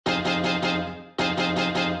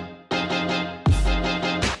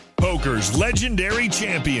Poker's legendary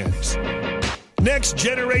champions, next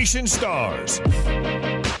generation stars,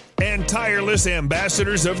 and tireless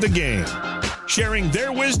ambassadors of the game, sharing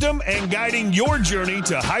their wisdom and guiding your journey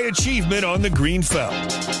to high achievement on the green felt.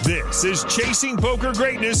 This is Chasing Poker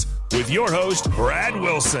Greatness with your host, Brad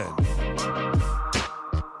Wilson.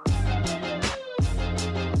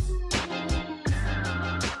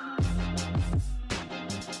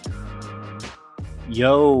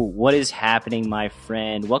 Yo, what is happening, my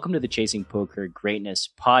friend? Welcome to the Chasing Poker Greatness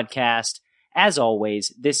podcast. As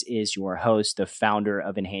always, this is your host, the founder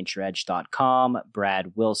of EnhanceYourEdge.com,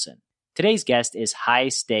 Brad Wilson. Today's guest is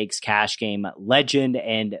high-stakes cash game legend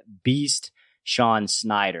and beast, Sean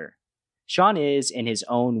Snyder. Sean is, in his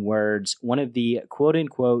own words, one of the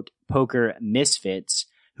quote-unquote poker misfits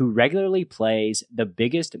who regularly plays the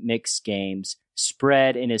biggest mixed games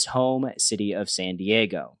spread in his home city of San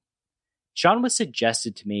Diego. Sean was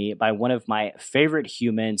suggested to me by one of my favorite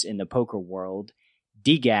humans in the poker world,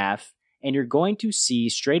 DGAF, and you're going to see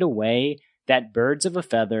straight away that birds of a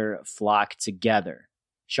feather flock together.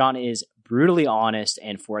 Sean is brutally honest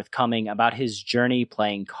and forthcoming about his journey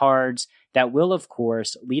playing cards that will, of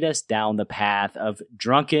course, lead us down the path of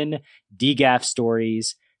drunken DGAF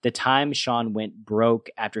stories, the time Sean went broke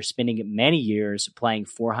after spending many years playing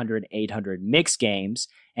 400, 800 mixed games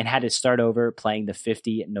and had to start over playing the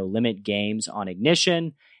 50 no-limit games on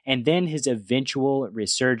Ignition, and then his eventual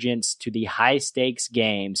resurgence to the high-stakes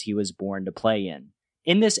games he was born to play in.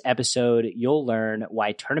 In this episode, you'll learn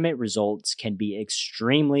why tournament results can be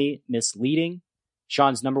extremely misleading,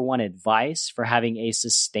 Sean's number one advice for having a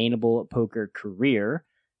sustainable poker career,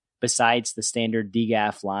 besides the standard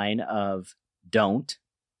DGAF line of don't,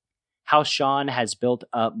 how Sean has built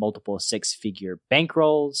up multiple six-figure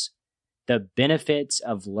bankrolls, the benefits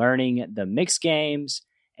of learning the mixed games,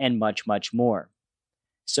 and much, much more.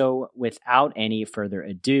 So without any further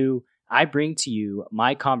ado, I bring to you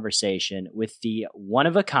my conversation with the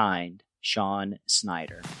one-of-a-kind Sean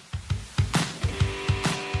Snyder.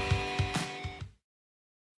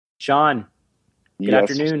 Sean, good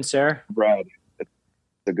afternoon, sir. Brad, it's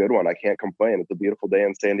a good one. I can't complain. It's a beautiful day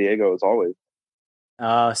in San Diego, as always.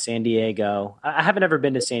 Oh, San Diego. I haven't ever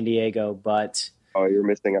been to San Diego, but... Oh, you're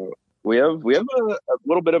missing out. We have a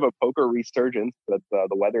little bit of a poker resurgence, but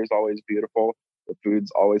the weather's always beautiful. The food's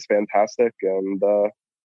always fantastic, and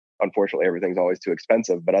unfortunately, everything's always too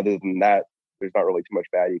expensive. But other than that, there's not really too much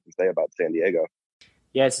bad you can say about San Diego.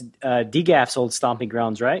 Yeah, it's DGAF's old stomping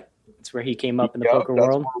grounds, right? It's where he came up in the poker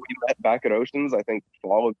world. Where we met back at Oceans, I think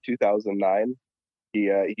fall of 2009.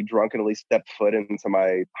 He drunkenly stepped foot into my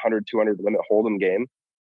 100, 200 limit hold'em game,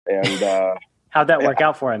 and how'd that work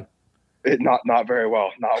out for him? Not very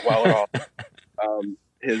well, not well at all.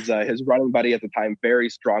 His running buddy at the time very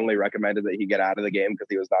strongly recommended that he get out of the game because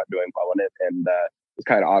he was not doing well in it, and it was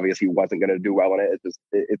kind of obvious he wasn't going to do well in it.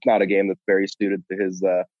 It's not a game that's very suited to his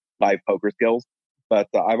live poker skills. But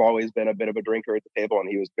I've always been a bit of a drinker at the table, and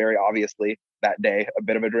he was very obviously that day a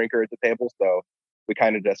bit of a drinker at the table. So we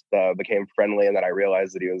kind of just became friendly, and then I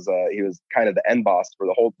realized that he was kind of the end boss for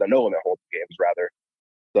the no limit hold'em games rather.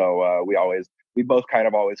 So we both kind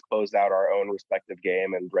of always closed out our own respective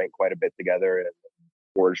game and drank quite a bit together and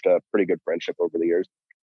forged a pretty good friendship over the years.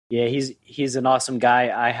 Yeah, he's an awesome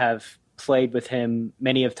guy. I have played with him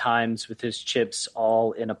many of times with his chips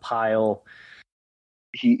all in a pile.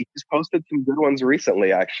 He's posted some good ones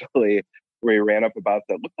recently, actually, where he ran up about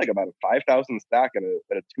a 5,000 stack in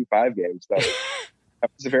a 2-5 game. So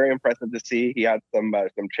that was very impressive to see. He had some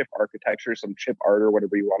chip architecture, some chip art, or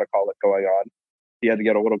whatever you want to call it, going on. He had to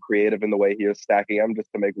get a little creative in the way he was stacking them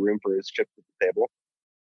just to make room for his chips at the table.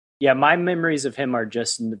 Yeah, my memories of him are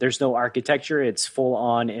just, there's no architecture. It's full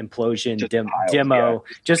on implosion demo,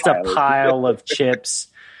 just a pile of chips,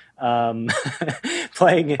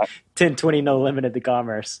 playing 10, 20, no limit at the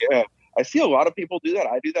Commerce. Yeah, I see a lot of people do that.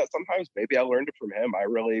 I do that sometimes. Maybe I learned it from him.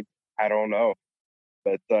 I don't know.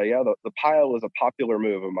 But the pile is a popular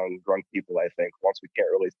move among drunk people, I think, once we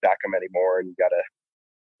can't really stack them anymore, and you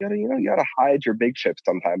gotta hide your big chips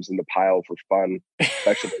sometimes in the pile for fun,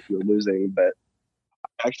 especially if you're losing. But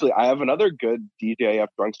actually, I have another good DGAF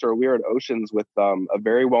drunk story. We were at Oceans with a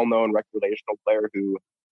very well-known recreational player who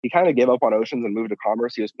he kind of gave up on Oceans and moved to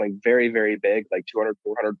Commerce. He was playing very, very big, like 200,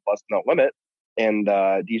 400 plus no limit. And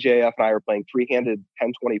DGAF and I were playing three-handed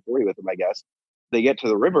 10, 20, 40 with him, I guess. They get to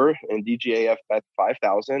the river, and DGAF bets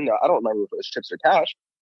 5,000. I don't remember if it was chips or cash,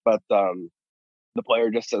 but the player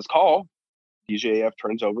just says call. DGAF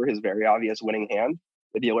turns over his very obvious winning hand.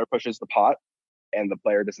 The dealer pushes the pot, and the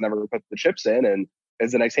player just never puts the chips in. And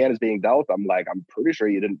as the next hand is being dealt, I'm like, I'm pretty sure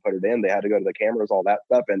you didn't put it in. They had to go to the cameras, all that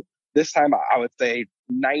stuff. And This time, I would say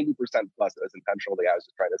 90% plus it was intentional. The guy was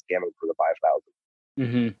just trying to scam him for the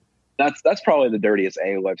 5,000. Mm-hmm. That's probably the dirtiest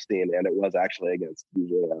angle I've seen, and it was actually against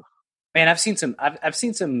DGAF. Man, I've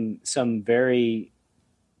seen some very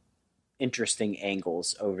interesting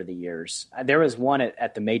angles over the years. There was one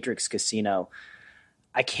at the Matrix Casino.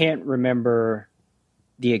 I can't remember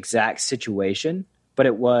the exact situation, but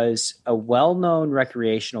it was a well-known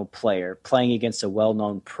recreational player playing against a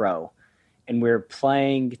well-known pro. And we were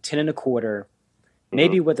playing 10 and a quarter,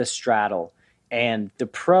 maybe with a straddle. And the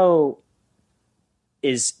pro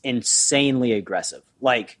is insanely aggressive.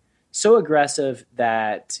 Like, so aggressive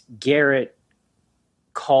that Garrett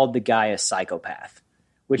called the guy a psychopath,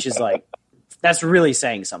 which is like, that's really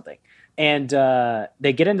saying something. And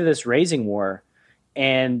they get into this raising war,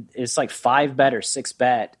 and it's like 5-bet or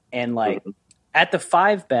 6-bet. And like at the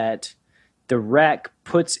 5-bet, the rec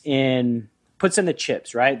puts in the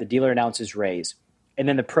chips, right? The dealer announces raise, and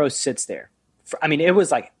then the pro sits there. It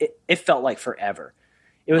was like, it felt like forever.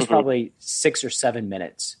 It was probably 6 or 7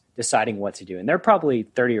 minutes deciding what to do. And they're probably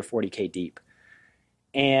 30 or 40K deep.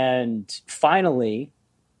 And finally,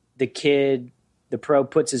 the pro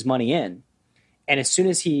puts his money in. And as soon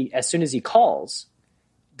as he calls,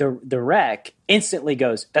 the rec instantly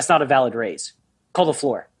goes, "That's not a valid raise. Call the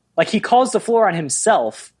floor." Like, he calls the floor on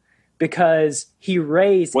himself because he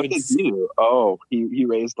raised. What did he do? Oh, he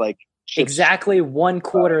raised like exactly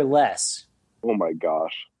 1/4 less. Oh my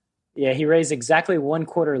gosh. Yeah, he raised exactly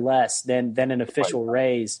 1/4 less than an official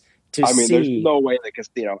raise. There's no way the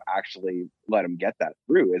casino actually let him get that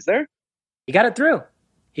through, is there? He got it through.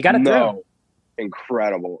 Through.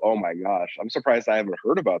 Incredible. Oh my gosh. I'm surprised I haven't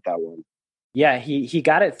heard about that one. Yeah, he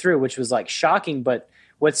got it through, which was like shocking. But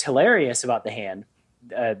what's hilarious about the hand,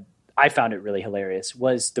 I found it really hilarious,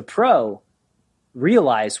 was the pro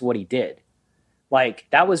realized what he did. Like,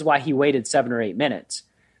 that was why he waited 7 or 8 minutes,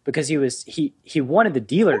 because he wanted the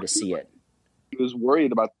dealer to see it. He was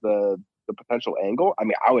worried about the potential angle. I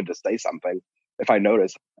mean, I would just say something if I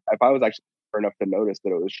noticed. If I was actually smart enough to notice that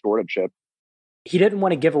it was short a chip. He didn't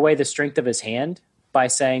want to give away the strength of his hand by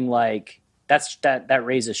saying, like, that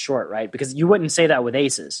raise is short, right? Because you wouldn't say that with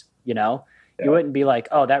aces, you know? Yeah. You wouldn't be like,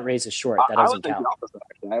 "Oh, that raise is short. That doesn't count." The opposite,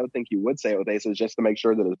 actually. I would think you would say it with aces just to make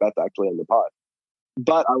sure that his bet's actually in the pot.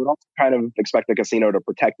 But I would also kind of expect the casino to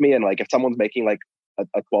protect me. And like, if someone's making like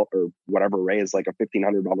a 12 or whatever raise, like a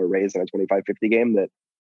 $1,500 raise in a 25-50 game, that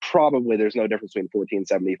probably there's no difference between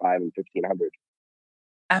 1475 and 1500.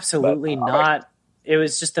 Absolutely not. It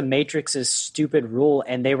was just the Matrix's stupid rule,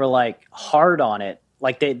 and they were like hard on it.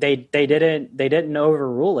 Like they didn't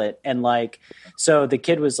overrule it. And like, so the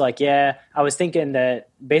kid was like, "Yeah, I was thinking that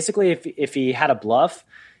basically if he had a bluff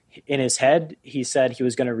in his head, he said he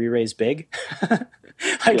was going to re-raise big."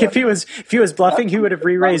 If he was bluffing, he would have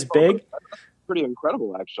re-raised big. That's pretty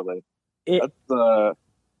incredible, actually.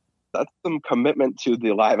 That's some commitment to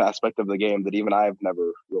the live aspect of the game that even I've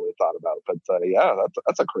never really thought about. But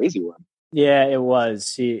that's a crazy one. Yeah, it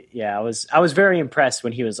was. I was very impressed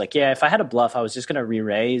when he was like, "Yeah, if I had a bluff, I was just going to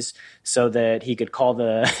re-raise so that he could call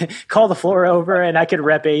the floor over and I could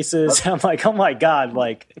rep aces." I'm like, "Oh my God,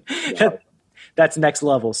 like that's next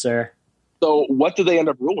level, sir." So what did they end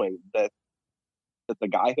up ruling? That the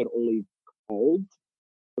guy had only called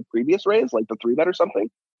the previous raise, like the 3-bet or something,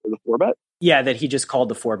 or the 4-bet? Yeah, that he just called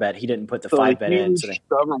the 4-bet. He didn't put the 5-bet in. So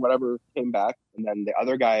shove or whatever came back, and then the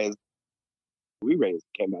other guy's re-raise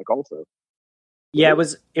came back also. Yeah, it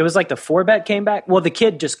was like the 4-bet came back. Well, the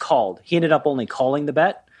kid just called. He ended up only calling the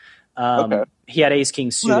bet. Okay. He had ace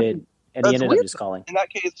king suited, and he ended up just calling. In that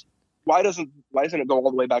case, why doesn't it go all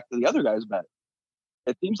the way back to the other guy's bet?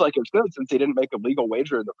 It seems like it should, since he didn't make a legal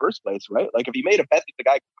wager in the first place, right? Like, if he made a bet that the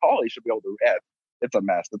guy could call, he should be able to. Yeah, it's a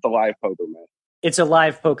mess. It's a live poker mess. It's a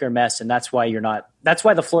live poker mess, and that's why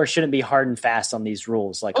the floor shouldn't be hard and fast on these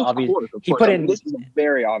rules. Like, obviously, he put in. This is a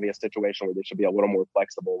very obvious situation where they should be a little more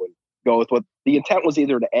flexible and go with what the intent was,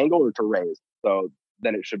 either to angle or to raise. So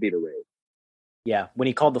then it should be to raise. Yeah, when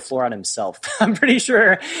he called the floor on himself, I'm pretty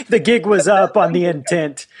sure the gig was up on the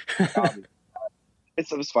intent.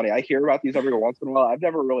 It's funny. I hear about these every once in a while. I've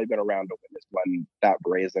never really been around to witness one that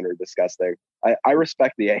brazen or disgusting. I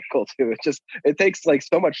respect the angle too. It takes like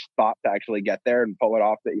so much thought to actually get there and pull it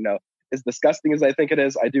off that, as disgusting as I think it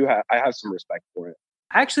is, I have some respect for it.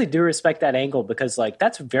 I actually do respect that angle because like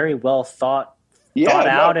that's very well thought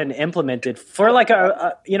out and implemented for like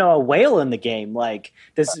a whale in the game. Like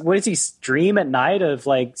this, what does he dream at night of,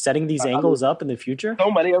 like setting these angles up in the future?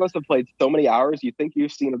 So many of us have played so many hours. You think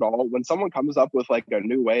you've seen it all. When someone comes up with like a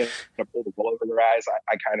new way to pull the wool over their eyes,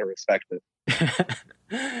 I kind of respect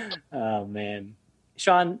it. Oh man,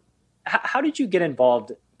 Sean, how did you get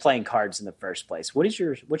involved playing cards in the first place? What's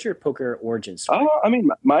your poker origin story? I mean,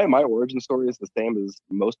 my origin story is the same as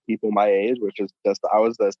most people my age, which is just I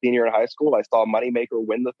was a senior in high school. I saw Moneymaker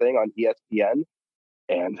win the thing on ESPN,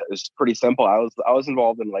 and it was pretty simple. I was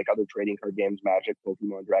involved in like other trading card games, Magic,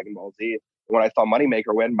 Pokemon, Dragon Ball Z. When I saw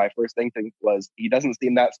Moneymaker win, my first thing was, he doesn't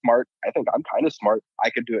seem that smart. I think I'm kind of smart. I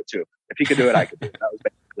could do it too. If he could do it, I could do it. That was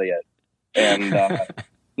basically it. And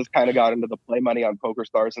just kind of got into the play money on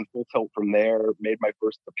Pokerstars and full tilt from there. Made my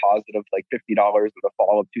first deposit of like $50 in the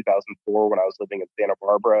fall of 2004 when I was living in Santa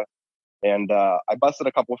Barbara. And I busted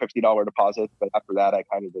a couple of $50 deposits, but after that, I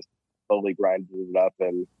kind of just slowly grinded it up.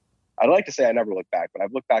 And I'd like to say I never looked back, but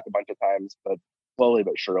I've looked back a bunch of times, but slowly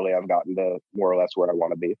but surely I've gotten to more or less where I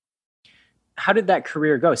want to be. How did that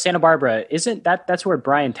career go? Santa Barbara, isn't that's where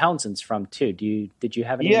Brian Townsend's from too? Did you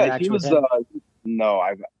have any interaction with him? No,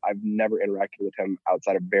 I've never interacted with him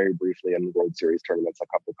outside of very briefly in World Series tournaments a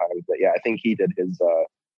couple times. But yeah, I think he did his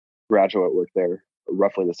graduate work there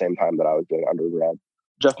roughly the same time that I was doing undergrad.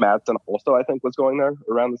 Jeff Madsen also, I think, was going there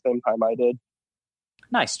around the same time I did.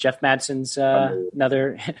 Nice. Jeff Madsen's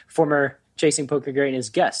another former Chasing Poker Greatness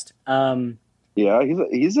guest. Yeah,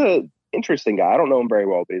 he's a interesting guy. I don't know him very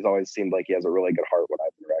well, but he's always seemed like he has a really good heart when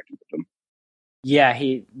I've interacted with him. Yeah,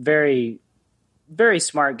 he very, very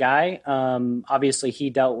smart guy. Obviously, he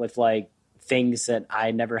dealt with like things that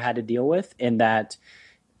I never had to deal with, in that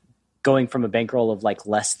going from a bankroll of like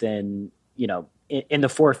less than, in the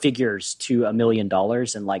four figures to $1 million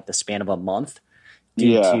in like the span of a month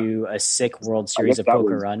due to a sick World Series of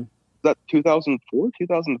Poker run. Was that 2004,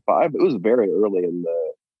 2005? It was very early in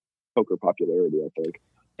the poker popularity, I think.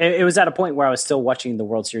 It was at a point where I was still watching the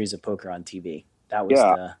World Series of Poker on TV. That was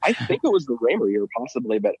I think it was the Raymer year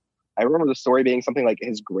possibly, but I remember the story being something like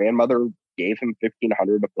his grandmother gave him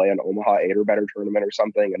 $1,500 to play an Omaha 8 or better tournament or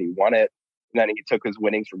something, and he won it. And then he took his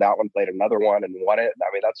winnings from that one, played another one, and won it. I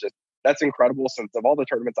mean, that's incredible. Since of all the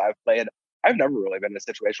tournaments I've played, I've never really been in a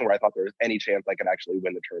situation where I thought there was any chance I could actually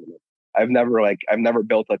win the tournament. I've never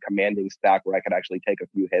built a commanding stack where I could actually take a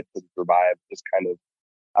few hits and survive. Just kind of,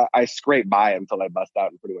 I scrape by until I bust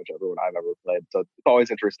out in pretty much everyone I've ever played. So it's always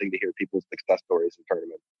interesting to hear people's success stories in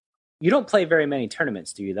tournaments. You don't play very many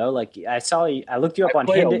tournaments, do you, though? Like, I looked you up on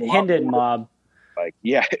Hendon Mob. Like,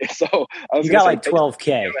 yeah. So you got like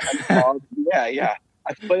 12K. Yeah.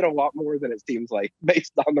 I've played a lot more than it seems like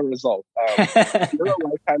based on the results. Zero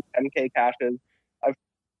lifetime 10K caches.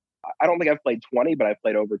 I don't think I've played 20, but I've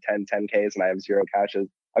played over 10Ks and I have zero caches.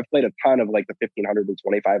 I've played a ton of like the 1,500 and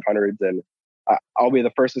 2,500s, and I'll be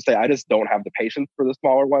the first to say I just don't have the patience for the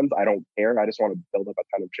smaller ones. I don't care. I just want to build up a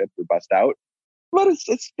ton of chips or bust out. But it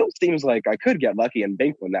still seems like I could get lucky and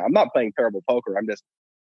bank one now. I'm not playing terrible poker. I'm just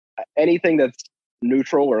anything that's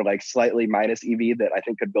neutral or like slightly minus EV that I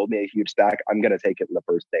think could build me a huge stack. I'm going to take it in the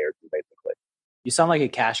first day or two, basically. You sound like a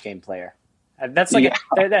cash game player. That's like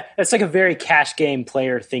that's like a very cash game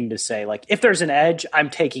player thing to say. Like, if there's an edge,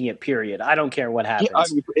 I'm taking it. Period. I don't care what happens. Yeah, I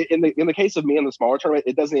mean, in the case of me in the smaller tournament,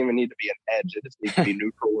 it doesn't even need to be an edge. It just needs to be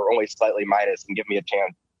neutral or only slightly minus and give me a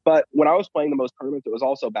chance. But when I was playing the most tournaments, it was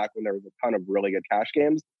also back when there was a ton of really good cash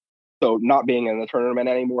games. So not being in the tournament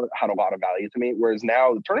anymore had a lot of value to me. Whereas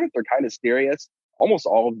now the tournaments are kind of serious. Almost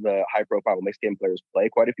all of the high-profile mixed game players play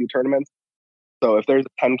quite a few tournaments. So if there's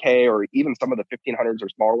a 10K or even some of the 1,500s or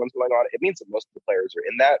smaller ones going on, it means that most of the players are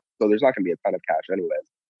in that. So there's not going to be a ton of cash anyways.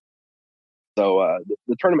 So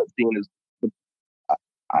the tournament scene is,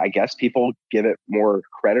 I guess people give it more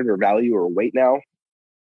credit or value or weight now.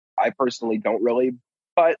 I personally don't really,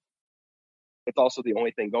 but it's also the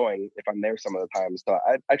only thing going if I'm there some of the time. So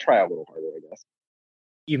I try a little harder, I guess.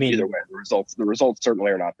 You mean either way, the results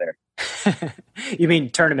certainly are not there. You mean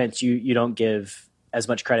tournaments, you don't give as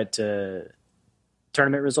much credit to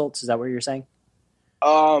tournament results? Is that what you're saying?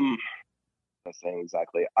 I'm not saying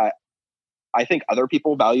exactly. I think other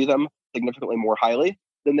people value them significantly more highly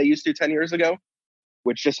than they used to 10 years ago,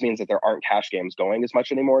 which just means that there aren't cash games going as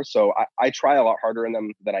much anymore. So I try a lot harder in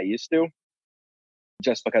them than I used to,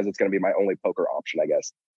 just because it's going to be my only poker option, I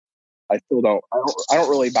guess. I don't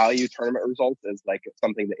really value tournament results as like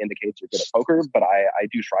something that indicates you're good at poker, but I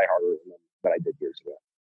do try harder in them than I did years ago.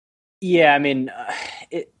 Yeah, I mean,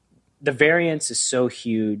 the variance is so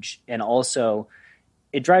huge, and also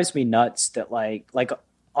it drives me nuts that like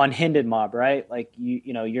on Hendon Mob, right? Like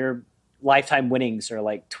you know your lifetime winnings are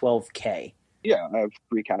like 12K. Yeah, I have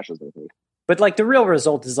 3 caches, I think. But like the real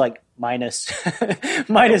result is like minus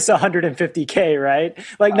 150K, right?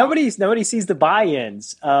 Like nobody sees the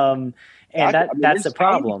buy-ins, and that's the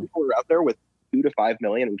problem. People are out there with 2 to 5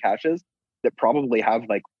 million in caches that probably have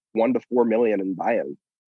like 1 to 4 million in buy-ins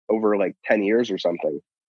over like 10 years or something.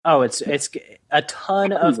 Oh, it's a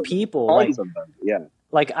ton of people. Tons of them, yeah.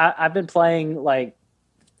 Like I've been playing like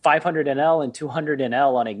 500 NL and 200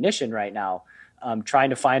 NL on Ignition right now, trying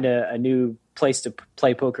to find a new place to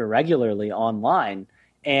play poker regularly online.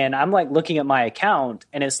 And I'm like looking at my account,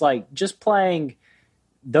 and it's like just playing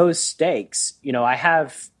those stakes. I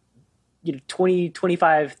have 20,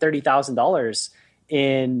 25, $30,000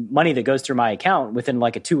 in money that goes through my account within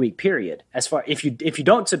like a 2-week period. As far if you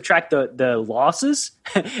don't subtract the losses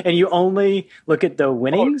and you only look at the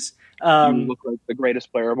winnings, you look like the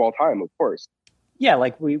greatest player of all time, of course. Yeah,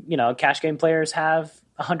 like cash game players have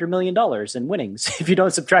 $100 million in winnings if you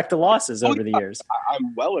don't subtract the losses over the years.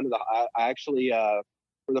 I'm well into that. I actually,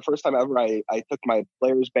 for the first time ever, I took my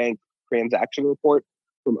Players Bank transaction report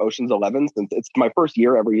from Ocean's 11, since it's my first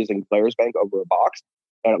year ever using Players Bank over a box.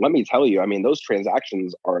 And let me tell you, I mean, those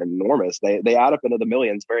transactions are enormous. They add up into the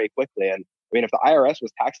millions very quickly. And I mean, if the IRS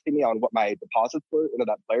was taxing me on what my deposits were into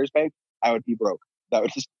that Players Bank, I would be broke. That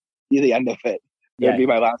would just be the end of it. It would be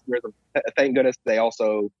my last year. Thank goodness they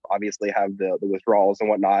also obviously have the withdrawals and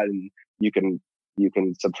whatnot, and you can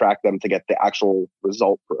subtract them to get the actual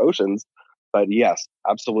result for Oceans. But yes,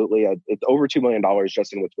 absolutely, it's over $2 million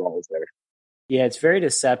just in withdrawals there. Yeah, it's very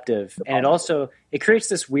deceptive, and it creates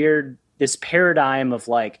this paradigm of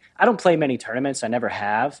like, I don't play many tournaments. I never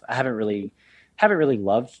have. I haven't really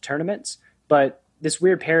loved tournaments, but this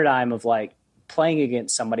weird paradigm of like playing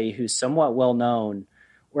against somebody who's somewhat well known,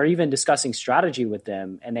 or even discussing strategy with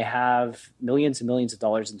them, and they have millions and millions of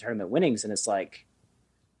dollars in tournament winnings, and it's like,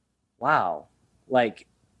 wow, like,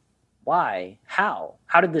 why? How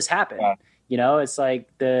did this happen? Yeah. It's like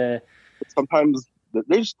sometimes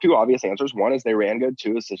there's two obvious answers. One is they ran good.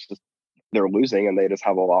 Two is it's just they're losing and they just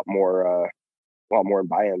have a lot more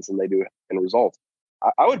buy-ins than they do in results.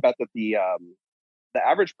 I would bet that the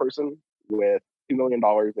average person with $2 million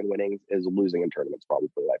in winnings is losing in tournaments probably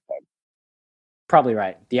for a lifetime. Probably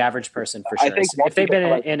right. The average person, for sure. I think if they've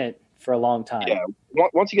been in it for a long time. Yeah.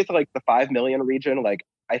 Once you get to like the 5 million region, like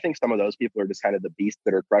I think some of those people are just kind of the beasts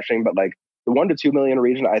that are crushing. But like the 1 to 2 million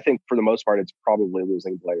region, I think for the most part, it's probably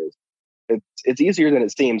losing players. It's easier than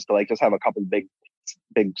it seems to like just have a couple big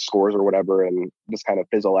scores or whatever and just kind of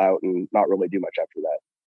fizzle out and not really do much after that,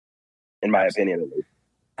 in my opinion, at least.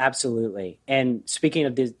 Absolutely. And speaking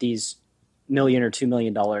of these $1 million or $2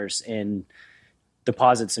 million in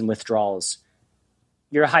deposits and withdrawals,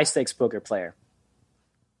 you're a high stakes poker player.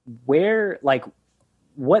 What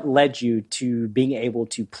led you to being able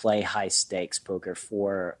to play high stakes poker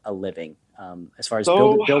for a living? As far as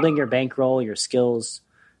building your bankroll, your skills?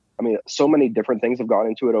 I mean, so many different things have gone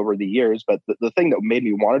into it over the years, but the thing that made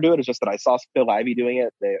me want to do it is just that I saw Phil Ivey doing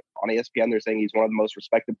it. On ESPN, they're saying he's one of the most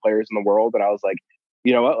respected players in the world. And I was like,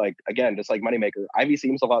 you know what? Like, again, just like Moneymaker, Ivey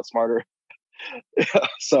seems a lot smarter.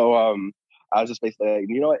 So I was just basically like,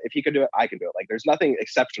 you know what? If he could do it, I can do it. Like, there's nothing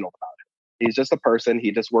exceptional about it. He's just a person.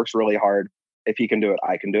 He just works really hard. If he can do it,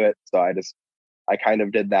 I can do it. So I kind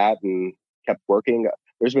of did that and kept working.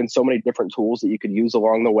 There's been so many different tools that you could use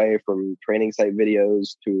along the way, from training site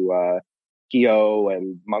videos to Keo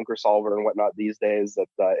and Monker Solver and whatnot these days,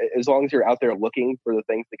 that as long as you're out there looking for the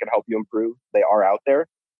things that can help you improve, they are out there.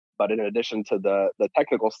 But in addition to the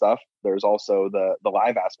technical stuff, there's also the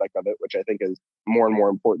live aspect of it, which I think is more and more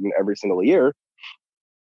important every single year.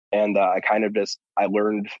 And I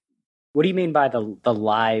learned. What do you mean by the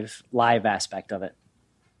live aspect of it?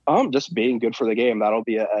 Just being good for the game. That'll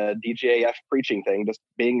be a DGAF preaching thing. Just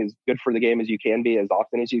being as good for the game as you can be, as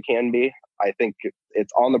often as you can be. I think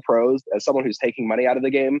it's on the pros. As someone who's taking money out of the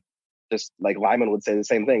game, just like Lyman would say the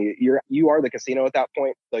same thing. You are the casino at that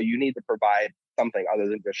point, so you need to provide something other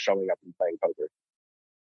than just showing up and playing poker.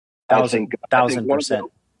 1,000%.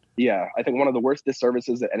 I think one of the worst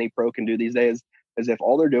disservices that any pro can do these days is if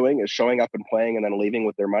all they're doing is showing up and playing and then leaving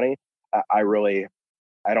with their money.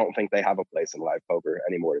 I don't think they have a place in live poker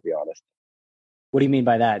anymore, to be honest. What do you mean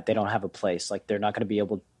by that? They don't have a place? Like they're not going to be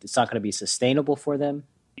able, it's not going to be sustainable for them?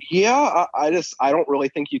 Yeah, I don't really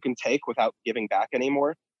think you can take without giving back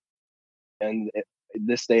anymore. And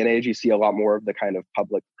this day and age, you see a lot more of the kind of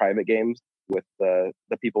public-private games with the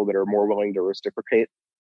people that are more willing to reciprocate.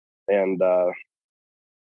 And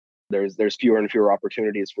there's fewer and fewer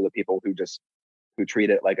opportunities for the people who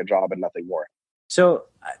treat it like a job and nothing more. So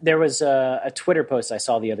there was a Twitter post I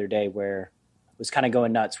saw the other day where it was kind of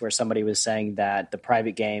going nuts, where somebody was saying that the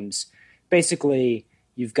private games, basically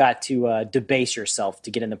you've got to debase yourself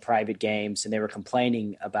to get in the private games. And they were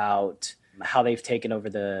complaining about how they've taken over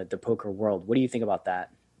the poker world. What do you think about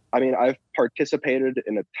that? I mean, I've participated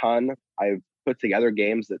in a ton. I've put together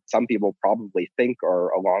games that some people probably think are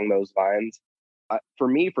along those lines. For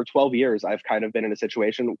me, for 12 years, I've kind of been in a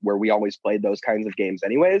situation where we always played those kinds of games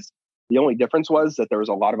anyways. The only difference was that there was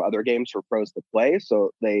a lot of other games for pros to play,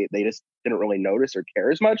 so they just didn't really notice or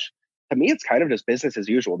care as much. To me, it's kind of just business as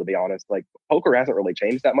usual, to be honest. Like, poker hasn't really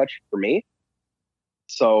changed that much for me.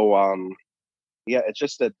 So, yeah, it's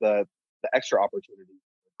just that the extra opportunities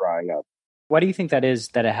are drying up. Why do you think that is,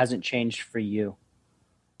 that it hasn't changed for you?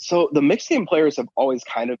 So the mixed game players have always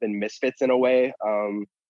kind of been misfits in a way.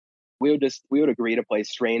 We would agree to play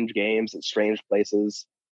strange games at strange places.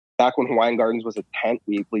 Back when Hawaiian Gardens was a tent,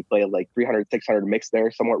 we played like 300, 600 mixed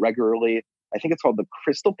there somewhat regularly. I think it's called the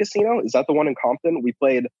Crystal Casino. Is that the one in Compton? We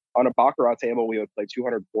played on a baccarat table. We would play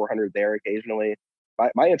 200, 400 there occasionally.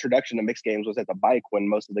 My introduction to mixed games was at the Bike when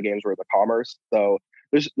most of the games were at the Commerce. So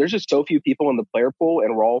there's just so few people in the player pool,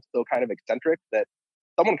 and we're all still kind of eccentric that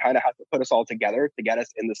someone kind of has to put us all together to get us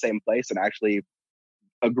in the same place and actually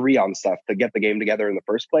agree on stuff to get the game together in the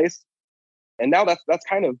first place. And now that's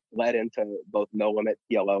kind of led into both No Limit,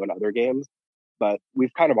 PLO, and other games. But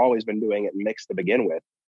we've kind of always been doing it mixed to begin with.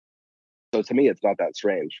 So to me, it's not that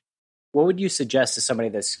strange. What would you suggest to somebody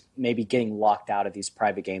that's maybe getting locked out of these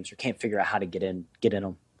private games or can't figure out how to get in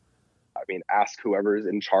them? I mean, ask whoever's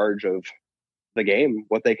in charge of the game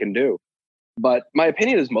what they can do. But my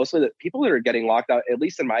opinion is mostly that people that are getting locked out, at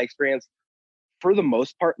least in my experience, for the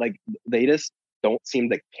most part, like, they just don't seem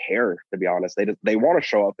to care, to be honest. They want to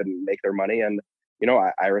show up and make their money. And,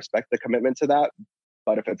 I respect the commitment to that.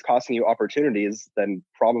 But if it's costing you opportunities, then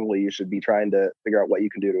probably you should be trying to figure out what you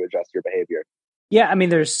can do to adjust your behavior. Yeah, I mean,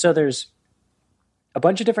 there's a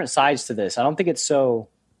bunch of different sides to this. I don't think it's so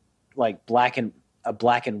like black and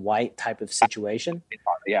white type of situation.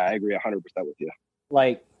 Yeah, I agree 100% with you.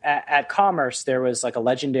 Like at Commerce, there was like a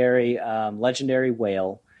legendary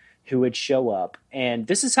whale who would show up, and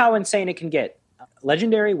this is how insane it can get.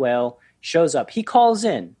 Legendary whale shows up. He calls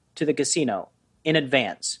in to the casino in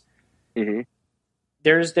advance. Mm-hmm.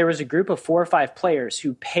 There was a group of 4 or 5 players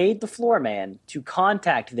who paid the floor man to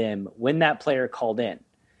contact them when that player called in.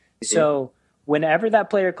 Mm-hmm. So whenever that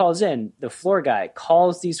player calls in, the floor guy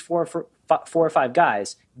calls these four or five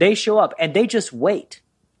guys. They show up and they just wait.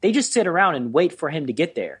 They just sit around and wait for him to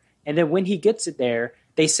get there. And then when he gets it there,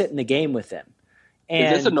 they sit in the game with him.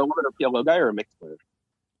 And is this a no limit or PLO guy or a mixed player?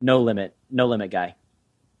 No limit guy.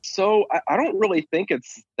 So I don't really think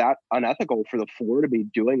it's that unethical for the floor to be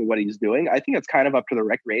doing what he's doing. I think it's kind of up to the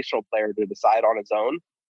recreational player to decide on his own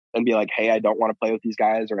and be like, hey, I don't want to play with these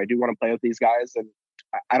guys, or I do want to play with these guys. And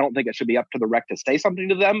I don't think it should be up to the rec to say something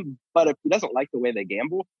to them. But if he doesn't like the way they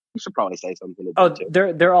gamble, he should probably say something to them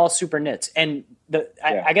too. They're all super nits. And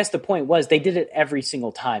I guess the point was they did it every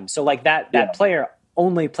single time. So like that player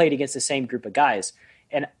only played against the same group of guys.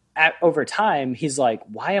 And over time, he's like,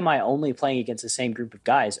 why am I only playing against the same group of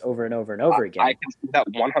guys over and over and over again? I can see that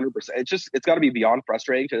 100%. It's got to be beyond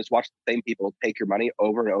frustrating to just watch the same people take your money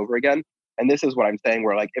over and over again. And this is what I'm saying,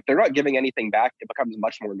 where like, if they're not giving anything back, it becomes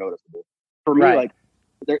much more noticeable. For me, like,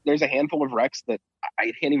 there's a handful of recs that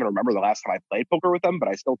I can't even remember the last time I played poker with them, but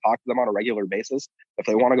I still talk to them on a regular basis. If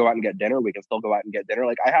they want to go out and get dinner, we can still go out and get dinner.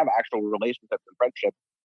 Like, I have actual relationships and friendships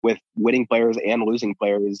with winning players and losing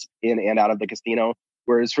players in and out of the casino.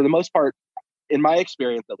 Whereas for the most part, in my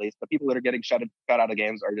experience at least, the people that are getting shut out of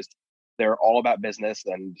games are just, they're all about business,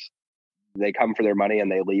 and they come for their money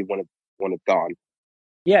and they leave when it's gone.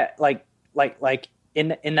 Yeah, like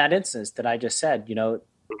in that instance that I just said,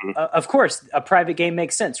 of course, a private game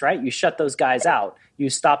makes sense, right? You shut those guys out, you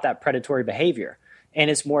stop that predatory behavior, and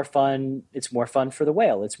it's more fun. It's more fun for the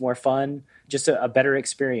whale. It's more fun, just a better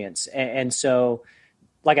experience. And so,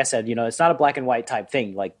 like I said, it's not a black and white type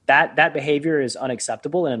thing. Like that behavior is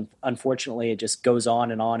unacceptable, and unfortunately, it just goes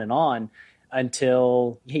on and on and on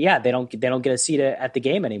until they don't get a seat at the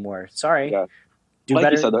game anymore. Sorry, do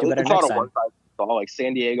better next time. Like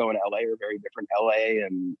San Diego and LA are very different. LA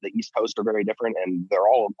and the East Coast are very different, and they're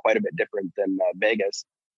all quite a bit different than Vegas.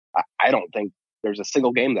 I don't think there's a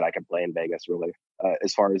single game that I could play in Vegas, really.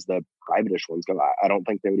 As far as the private-ish ones go, I don't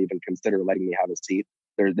think they would even consider letting me have a seat.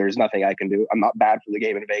 There's nothing I can do. I'm not bad for the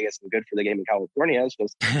game in Vegas and good for the game in California. It's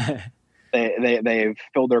just they've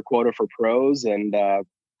filled their quota for pros, and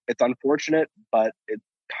it's unfortunate, but it's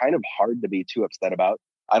kind of hard to be too upset about.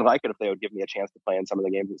 I'd like it if they would give me a chance to play in some of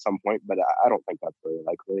the games at some point, but I don't think that's very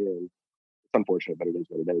likely. And it's unfortunate, but it is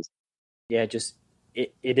what it is. Yeah, just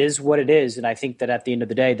it is what it is. And I think that at the end of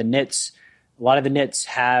the day, a lot of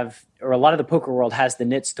the poker world has the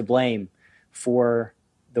nits to blame for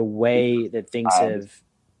the way that things have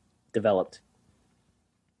developed.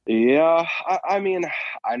 Yeah, I mean,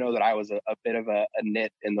 I know that I was a bit of a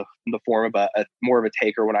nit in the form of a more of a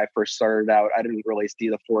taker when I first started out. I didn't really see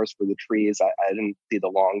the forest for the trees. I didn't see the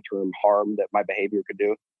long term harm that my behavior could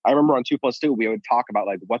do. I remember on 2+2 we would talk about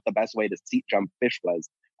like what the best way to seat jump fish was.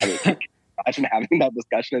 I mean, can you imagine having that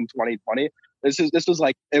discussion in 2020? This was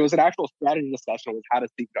like it was an actual strategy discussion with how to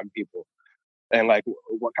seat jump people and like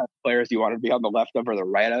what kind of players you want to be on the left of or the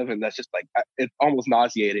right of. And that's just like, it's almost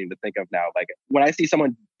nauseating to think of now. Like when I see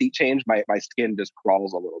someone seat change, my skin just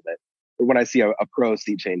crawls a little bit. But when I see a pro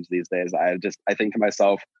seat change these days, I think to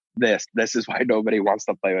myself, this is why nobody wants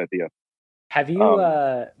to play with you. Have you,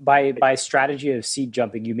 by strategy of seat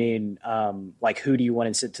jumping, you mean like who do you want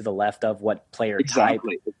to sit to the left of? What player type?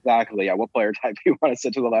 Exactly. Yeah. What player type you want to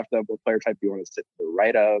sit to the left of? What player type you want to sit to the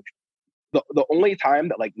right of? The only time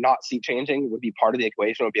that like not seat changing would be part of the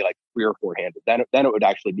equation would be like 3 or 4-handed. Then it would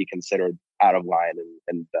actually be considered out of line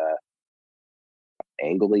and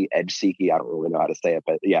angly, edge seeky. I don't really know how to say it,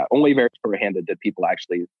 but yeah, only very 4-handed did people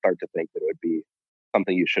actually start to think that it would be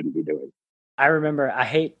something you shouldn't be doing. I remember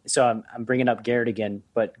I'm bringing up Garrett again,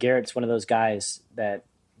 but Garrett's one of those guys that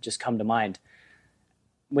just come to mind.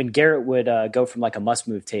 When Garrett would go from like a must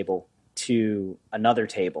move table to another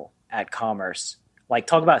table at Commerce, like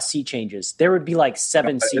talk about seat changes. There would be like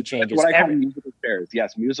 7 seat changes. What I call musical chairs.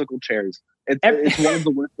 Yes, musical chairs. It's one of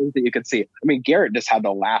the worst things that you could see. I mean, Garrett just had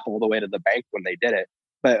to laugh all the way to the bank when they did it.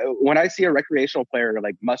 But when I see a recreational player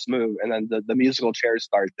like must move and then the musical chairs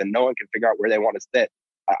starts, then no one can figure out where they want to sit.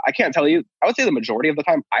 I can't tell you. I would say the majority of the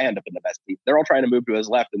time I end up in the best seat. They're all trying to move to his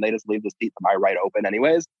left and they just leave the seat to my right open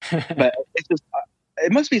anyways. But it's just,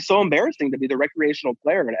 it must be so embarrassing to be the recreational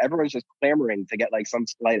player and everyone's just clamoring to get like some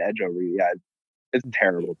slight edge over you. Yeah, it's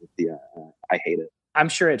terrible to see. I hate it. I'm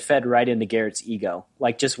sure it fed right into Garrett's ego.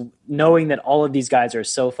 Like just knowing that all of these guys are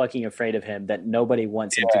so fucking afraid of him that nobody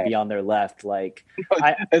wants him to be on their left. Like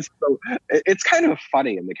it's kind of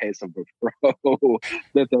funny in the case of the pro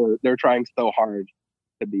that they're trying so hard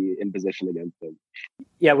to be in position against him.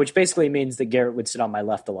 Yeah, which basically means that Garrett would sit on my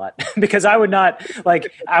left a lot because I would not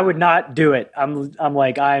do it.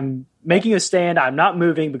 I'm making a stand. I'm not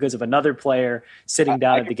moving because of another player sitting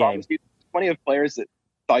down at the game. Plenty of players that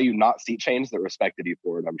saw you not seat change that respected you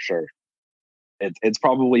for it. I'm sure it's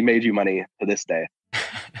probably made you money to this day.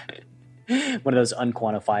 One of those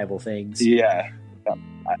unquantifiable things. Yeah.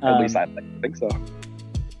 At least I think so.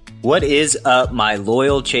 What is up, my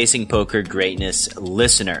loyal Chasing Poker Greatness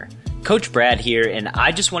listener? Coach Brad here, and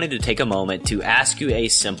I just wanted to take a moment to ask you a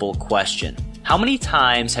simple question. How many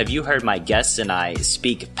times have you heard my guests and I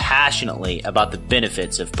speak passionately about the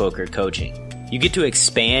benefits of poker coaching? You get to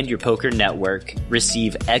expand your poker network,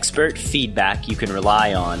 receive expert feedback you can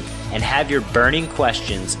rely on, and have your burning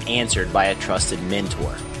questions answered by a trusted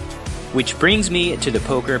mentor. Which brings me to the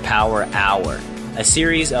Poker Power Hour, a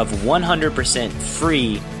series of 100%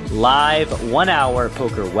 free live 1-hour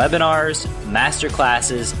poker webinars,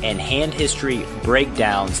 masterclasses, and hand history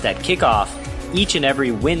breakdowns that kick off each and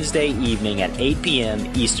every Wednesday evening at 8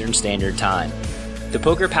 p.m. Eastern Standard Time. The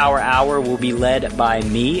Poker Power Hour will be led by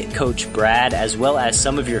me, Coach Brad, as well as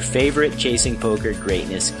some of your favorite Chasing Poker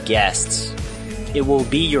Greatness guests. It will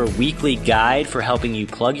be your weekly guide for helping you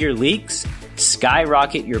plug your leaks,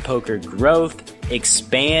 skyrocket your poker growth,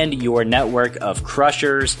 expand your network of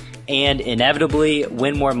crushers, and inevitably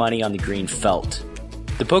win more money on the green felt.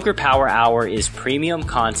 The Poker Power Hour is premium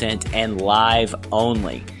content and live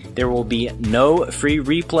only. There will be no free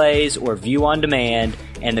replays or view on demand,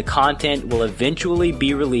 and the content will eventually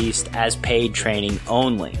be released as paid training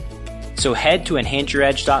only. So head to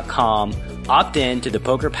enhanceyouredge.com, opt in to the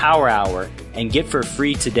Poker Power Hour, and get for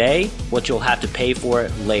free today what you'll have to pay for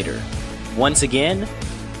it later. Once again,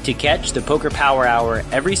 to catch the Poker Power Hour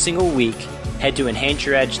every single week, head to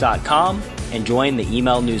enhanceyouredge.com and join the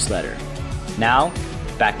email newsletter. Now,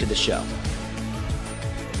 back to the show.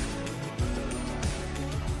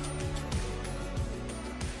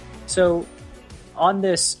 So, on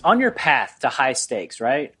your path to high stakes,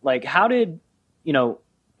 right? Like,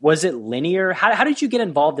 was it linear? How did you get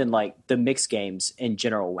involved in like the mixed games in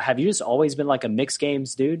general? Have you just always been like a mixed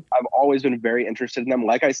games dude? I've always been very interested in them.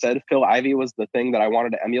 Like I said, Phil Ivey was the thing that I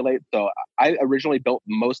wanted to emulate. So I originally built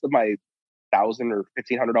most of my $1,000 or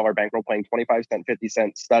 $1,500 bankroll playing 25-cent,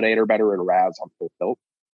 50-cent stud 8 or better in Ravs on full tilt.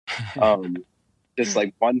 Just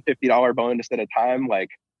like one $50 bonus at a time. Like,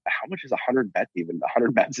 how much is 100 bets even?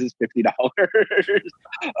 100 bets is $50.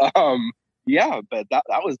 Yeah, but that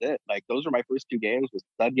was it. Like, those were my first 2 games, was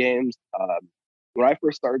stud games. When I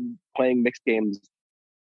first started playing mixed games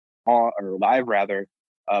or live rather,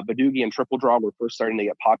 Badoogie and Triple Draw were first starting to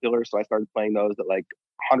get popular. So I started playing those at like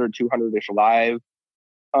 100, 200-ish live.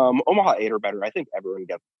 Omaha 8 or better. I think everyone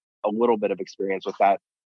gets a little bit of experience with that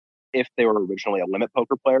if they were originally a limit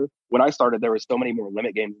poker player. When I started, there were so many more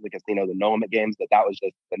limit games in the casino than no limit games that was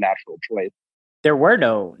just the natural choice. There were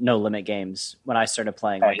no limit games when I started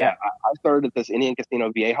playing. I started at this Indian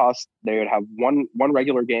Casino Viejas. They would have one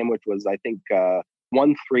regular game, which was I think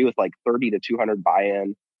 1-3 with like 30 to 200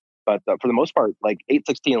 buy-in. But for the most part, like 8-16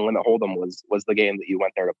 and Limit Hold'em was the game that you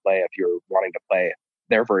went there to play if you're wanting to play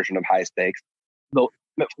their version of high stakes. The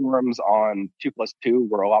limit forums on 2+2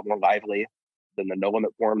 were a lot more lively than the no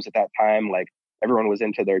limit forums at that time. Like everyone was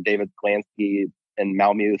into their David Glansky and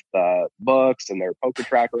Malmuth books and their poker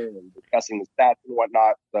tracker and discussing the stats and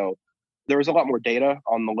whatnot. So there was a lot more data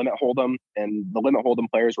on the Limit Hold'em, and the Limit Hold'em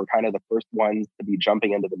players were kind of the first ones to be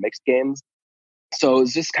jumping into the mixed games. So it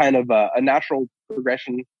was just kind of a natural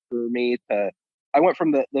progression for me I went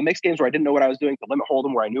from the mixed games where I didn't know what I was doing to Limit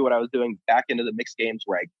Hold'em where I knew what I was doing, back into the mixed games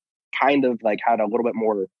where I kind of like had a little bit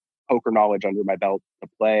more poker knowledge under my belt to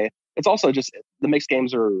play. It's also just the mixed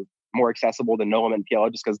games are more accessible than no limit and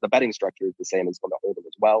PLO just because the betting structure is the same as Limit Hold'em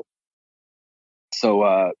as well.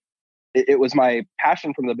 So it was my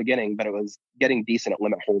passion from the beginning, but it was getting decent at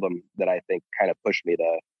Limit Hold'em that I think kind of pushed me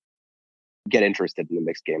to get interested in the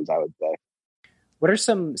mixed games, I would say. What are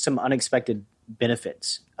some unexpected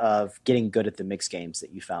benefits of getting good at the mixed games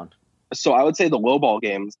that you found? So I would say the low ball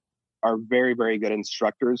games are very, very good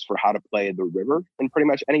instructors for how to play the river in pretty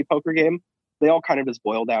much any poker game. They all kind of just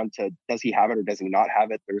boil down to, does he have it or does he not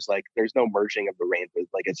have it? There's no merging of the ranges.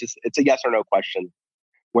 Like it's a yes or no question,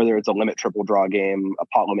 whether it's a limit triple draw game, a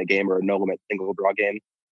pot limit game, or a no limit single draw game.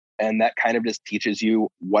 And that kind of just teaches you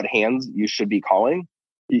what hands you should be calling.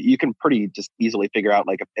 You can pretty just easily figure out,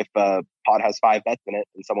 like, if a pot has 5 bets in it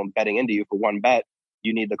and someone betting into you for 1 bet,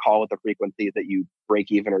 you need to call with a frequency that you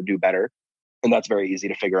break even or do better. And that's very easy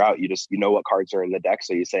to figure out. You know what cards are in the deck.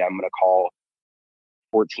 So you say, I'm going to call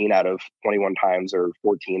 14 out of 21 times or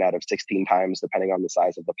 14 out of 16 times, depending on the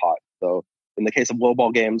size of the pot. So in the case of low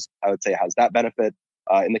ball games, I would say it has that benefit.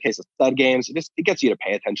 In the case of stud games, it gets you to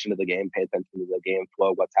pay attention to the game, pay attention to the game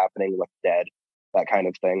flow, what's happening, what's dead, that kind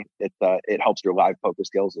of thing. It helps your live poker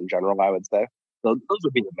skills in general, I would say. So those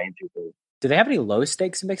would be the main 2 things. Do they have any low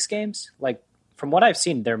stakes mixed games? Like, from what I've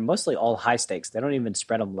seen, they're mostly all high stakes. They don't even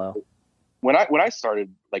spread them low. When I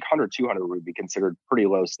started, like 100, 200 would be considered pretty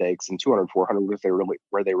low stakes, and 200, 400 was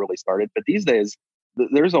where they really started. But these days,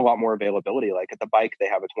 there's a lot more availability. Like at the Bike, they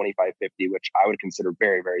have a 25-50, which I would consider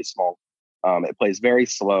very, very small. It plays very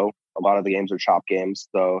slow. A lot of the games are chop games.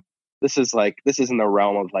 So this is in the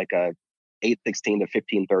realm of like a 8-16 to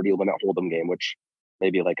 15-30 Limit Hold'em game, which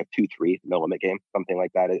maybe like a 2-3 no limit game, something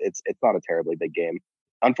like that. It's not a terribly big game.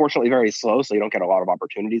 Unfortunately, very slow, so you don't get a lot of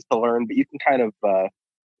opportunities to learn, but you can kind of,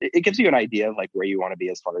 it gives you an idea of like where you want to be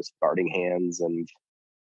as far as starting hands and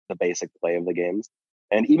the basic play of the games.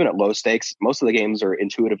 And even at low stakes, most of the games are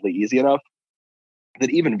intuitively easy enough that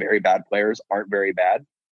even very bad players aren't very bad.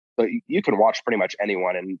 So you can watch pretty much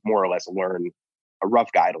anyone and more or less learn a rough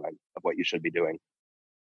guideline of what you should be doing.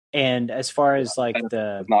 And as far as like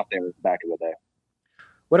was not there back in the day.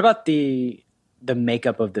 What about the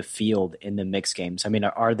makeup of the field in the mixed games? I mean,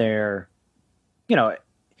 are there,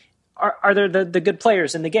 are there the good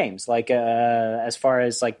players in the games? Like as far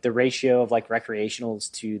as like the ratio of like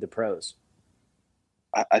recreationals to the pros?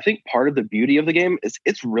 I think part of the beauty of the game is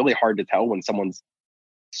it's really hard to tell when someone's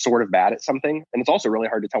sort of bad at something. And it's also really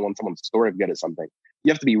hard to tell when someone's sort of good at something.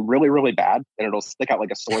 You have to be really, really bad and it'll stick out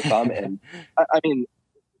like a sore thumb. And I mean,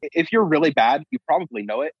 if you're really bad, you probably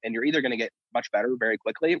know it, and you're either going to get much better very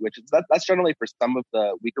quickly, which is that's generally for some of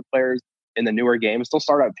the weaker players in the newer games. They'll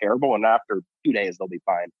start out terrible, and after 2 days, they'll be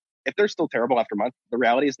fine. If they're still terrible after months, the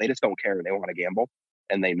reality is they just don't care. They want to gamble,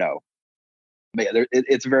 and they know. But yeah,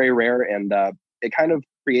 it's very rare, and it kind of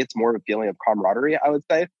creates more of a feeling of camaraderie, I would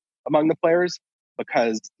say, among the players,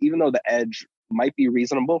 because even though the edge might be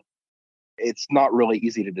reasonable, it's not really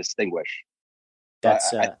easy to distinguish.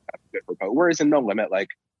 That's I think that's good for poker. Whereas in no limit, like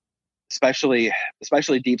especially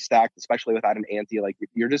deep stacked, especially without an ante, like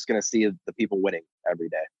you're just going to see the people winning every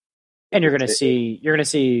day, and you're going to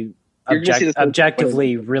see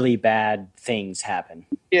objectively really bad things happen.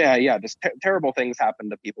 Yeah, just terrible things happen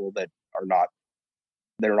to people that are not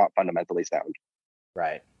fundamentally sound.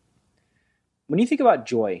 Right. When you think about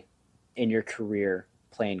joy in your career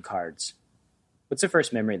playing cards, what's the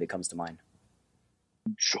first memory that comes to mind?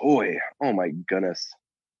 Joy. Oh my goodness.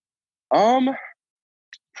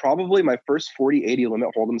 Probably my first 40-80 Limit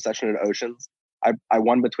Hold'em session at Oceans. I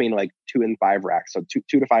won between like 2 and 5 racks, so 2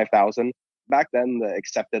 to 5,000. Back then, the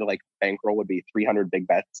accepted like bankroll would be 300 big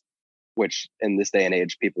bets, which in this day and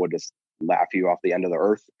age, people would just laugh you off the end of the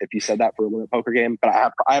earth if you said that for a limit poker game. But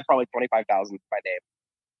I have probably 25,000 to my name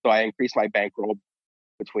So I increased my bankroll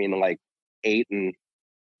between like 8 and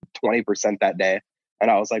 20% that day. And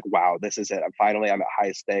I was like, wow, this is it. I'm at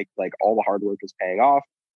high stake. Like all the hard work is paying off.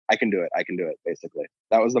 I can do it. I can do it. Basically,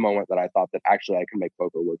 that was the moment that I thought that actually I can make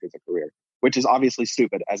poker work as a career, which is obviously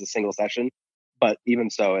stupid as a single session. But even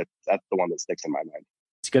so, that's the one that sticks in my mind.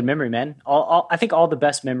 It's a good memory, man. I think all the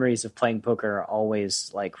best memories of playing poker are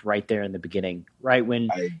always like right there in the beginning, right? When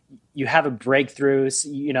you have a breakthrough,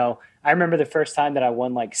 you know, I remember the first time that I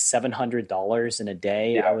won like $700 in a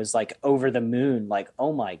day. Yeah. I was like over the moon, like,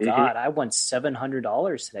 oh my God, I won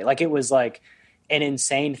 $700 today. Like it was like an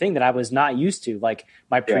insane thing that I was not used to. Like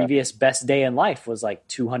my previous best day in life was like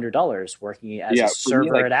 $200 working as a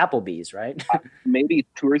server at Applebee's, right? Maybe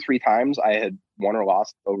 2 or 3 times I had won or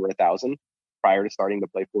lost over 1,000 prior to starting to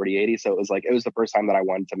play 40/80. So it was the first time that I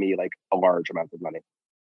won, to me, like a large amount of money.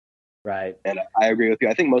 Right. And I agree with you.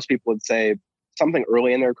 I think most people would say something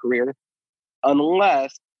early in their career,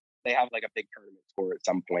 unless they have like a big tournament score at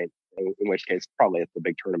some point, in which case probably it's the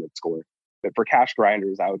big tournament score. But for cash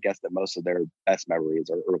grinders, I would guess that most of their best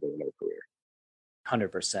memories are early in their career.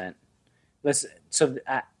 100%. So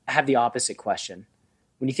I have the opposite question.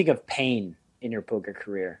 When you think of pain in your poker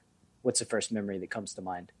career, what's the first memory that comes to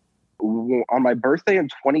mind? On my birthday in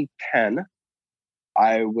 2010,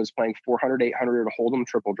 I was playing 400, 800 Hold'em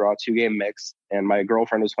triple draw, 2-game mix, and my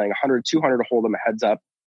girlfriend was playing 100, 200 Hold'em heads up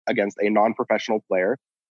against a non-professional player.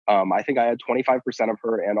 I think I had 25% of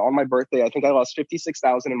her, and on my birthday, I think I lost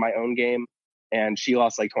 56,000 in my own game, and she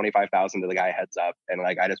lost like 25,000 to the guy heads up, and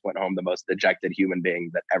like I just went home the most dejected human being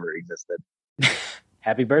that ever existed.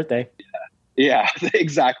 Happy birthday! Yeah,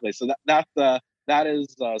 exactly. So that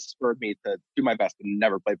has spurred me to do my best to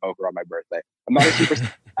never play poker on my birthday. I'm not a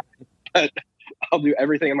superstar, but I'll do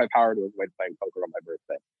everything in my power to avoid playing poker on my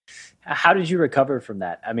birthday. How did you recover from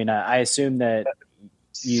that? I mean, I assume that.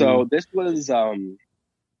 So this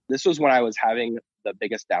was when I was having the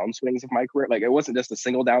biggest downswings of my career. Like it wasn't just a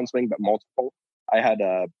single downswing, but multiple. I had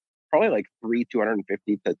probably like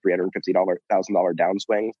 $250,000 to $350,000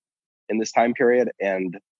 downswings in this time period,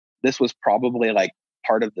 and this was probably like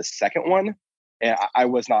part of the second one. And I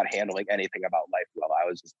was not handling anything about life well.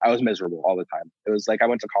 I was miserable all the time. It was like I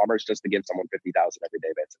went to Commerce just to give someone $50,000 every day,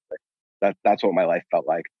 basically. That's what my life felt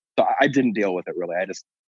like. So I didn't deal with it really.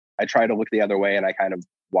 I tried to look the other way, and I kind of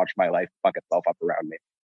watched my life fuck itself up around me.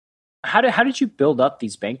 How did you build up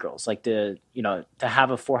these bankrolls? Like to have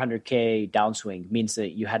a 400K downswing means that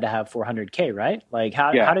you had to have 400K, right? Like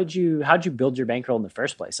how did you build your bankroll in the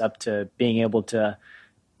first place up to being able to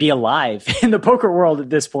be alive in the poker world at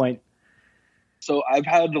this point? So I've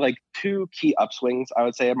had like 2 key upswings, I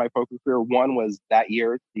would say, in my poker career. One was that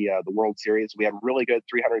year, the World Series. We have really good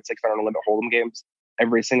 300, 600 limit Hold'em games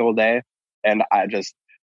every single day. And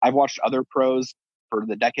I've watched other pros for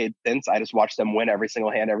the decade since. I just watched them win every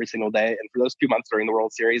single hand, every single day. And for those 2 months during the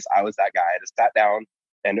World Series, I was that guy. I just sat down,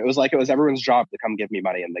 and it was like it was everyone's job to come give me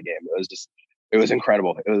money in the game. It was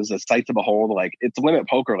incredible. It was a sight to behold. Like it's limit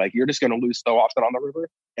poker. Like you're just going to lose so often on the river.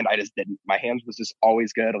 And I just didn't. My hands was just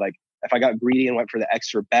always good. Like if I got greedy and went for the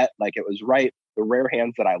extra bet, like it was right. The rare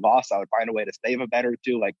hands that I lost, I would find a way to save a bet or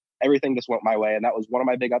two. Like everything just went my way. And that was one of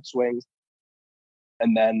my big upswings.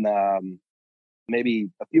 And then maybe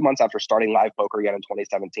a few months after starting live poker again in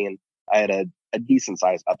 2017, I had a decent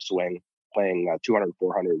sized upswing playing 200,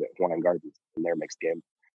 400 at One and Gardens in their mixed game.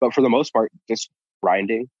 But for the most part, just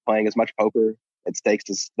grinding, playing as much poker at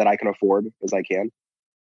stakes that I can afford as I can.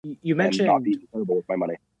 You mentioned and not be terrible with my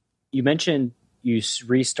money. You mentioned you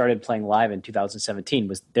restarted playing live in 2017.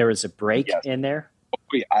 Was there a break in there?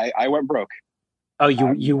 Oh, I went broke. Oh,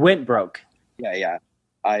 you went broke. Yeah.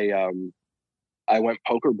 I went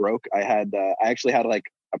poker broke. I actually had like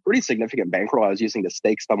a pretty significant bankroll I was using to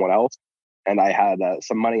stake someone else, and I had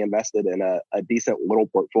some money invested in a decent little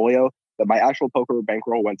portfolio. But my actual poker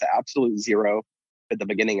bankroll went to absolute zero at the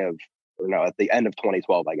at the end of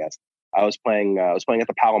 2012, I guess. I was playing at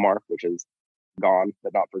the Palomar, which is gone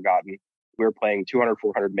but not forgotten. We were playing 200,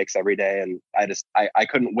 400 mix every day, and I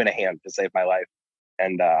couldn't win a hand to save my life.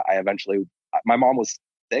 And my mom was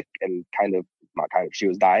sick and she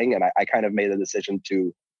was dying, and I kind of made the decision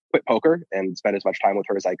to quit poker and spend as much time with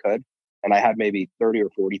her as I could. And I had maybe 30 or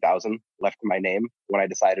 40,000 left in my name when I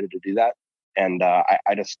decided to do that. And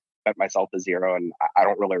I just spent myself to zero, and I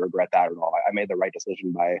don't really regret that at all. I made the right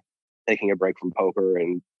decision by taking a break from poker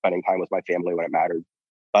and spending time with my family when it mattered.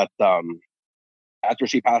 But after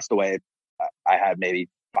she passed away, I had maybe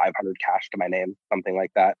 500 cash to my name, something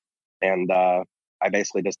like that. And I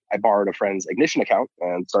basically I borrowed a friend's Ignition account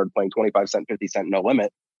and started playing 25 cent, 50 cent, no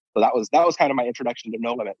limit. So that was kind of my introduction to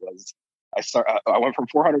no limit. I went from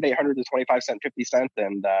 400, 800 to 25 cent, 50 cent.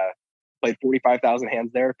 And played 45,000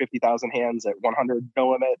 hands there, 50,000 hands at 100 no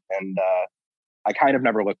limit, and I kind of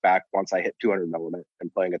never looked back once I hit 200 no limit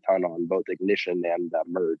and playing a ton on both ignition and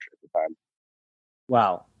merge at the time.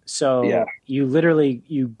 Wow. So yeah,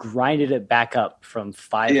 you grinded it back up from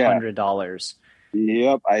 $500.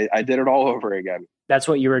 Yep, I did it all over again. That's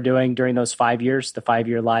what you were doing during those 5 years, the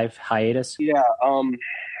 5-year live hiatus? Yeah,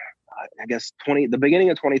 I guess the beginning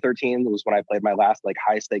of 2013 was when I played my last like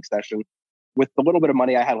high stakes session. With the little bit of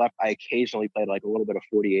money I had left, I occasionally played like a little bit of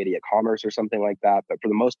 40-80 at Commerce or something like that. But for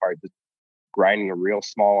the most part, just grinding a real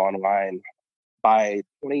small online. By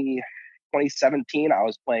 2017, I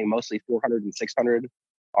was playing mostly 400 and 600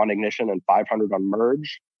 on ignition and 500 on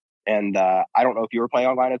merge. And I don't know if you were playing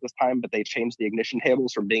online at this time, but they changed the ignition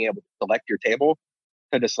tables from being able to select your table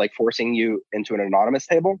to just like forcing you into an anonymous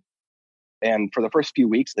table. And for the first few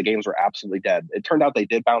weeks, the games were absolutely dead. It turned out they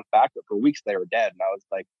did bounce back, but for weeks they were dead. And I was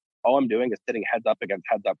like, all I'm doing is sitting heads up against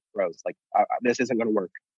heads up pros. Like this isn't going to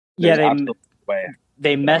work. There's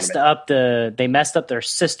they messed up their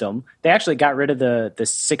system. They actually got rid of the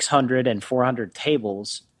 600 and 400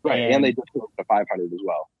 tables. Right, and they just moved to 500 as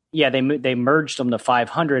well. Yeah, they merged them to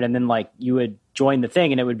 500, and then like you would join the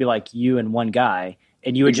thing, and it would be like you and one guy,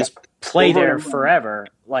 and you would just play there forever.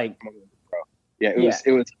 Like, yeah,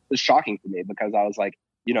 it was shocking for me because I was like,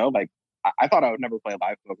 like I thought I would never play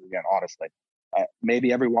live poker again. Honestly,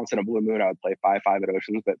 maybe every once in a blue moon I would play 5-5 at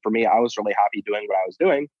Oceans, but for me, I was really happy doing what I was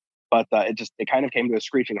doing. But it kind of came to a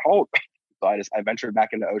screeching halt. So I ventured back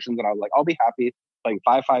into Oceans, and I was like, I'll be happy playing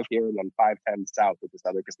 5-5 here and then 5-10 south at this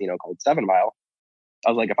other casino called 7 Mile. I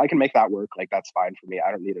was like, if I can make that work, like that's fine for me.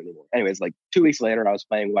 I don't need it anymore. Anyways, like 2 weeks later, I was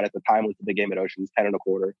playing what at the time was the big game at Oceans,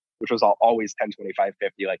 10.25, which was always 10, 25,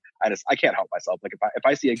 50. Like I can't help myself. Like if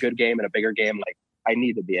I see a good game and a bigger game, like I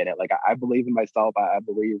need to be in it. Like I believe in myself. I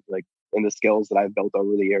believe like in the skills that I've built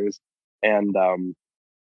over the years. And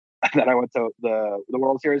then I went to the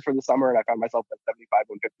World Series for the summer, and I found myself at 75,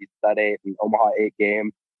 150 set 8 and Omaha 8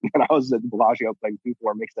 game. And I was at Bellagio playing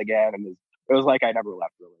 2-4 mixed again, and it was like I never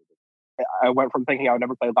left really. I went from thinking I would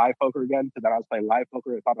never play live poker again to then I was playing live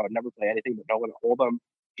poker. I thought I would never play anything but no one to hold them.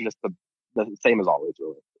 Just the same as always,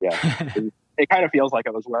 really. Yeah, it kind of feels like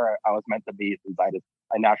it was where I was meant to be, since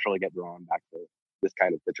I naturally get drawn back to this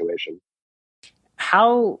kind of situation.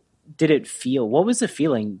 How did it feel? What was the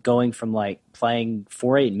feeling going from like playing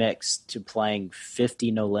 4-8 mixed to playing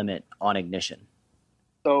 50 no limit on ignition?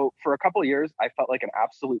 So for a couple of years, I felt like an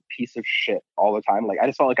absolute piece of shit all the time. Like I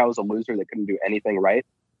just felt like I was a loser that couldn't do anything right.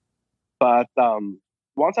 But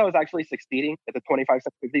once I was actually succeeding at the 25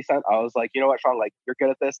 cent, 50 cent, I was like, you know what, Sean, like you're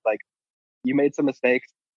good at this. Like you made some mistakes.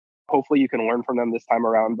 Hopefully you can learn from them this time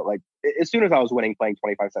around. But like as soon as I was winning playing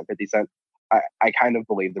 25 cent, 50 cent, I kind of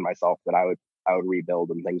believed in myself that I would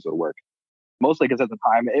rebuild and things would work. Mostly because at the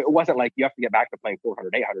time, it wasn't like you have to get back to playing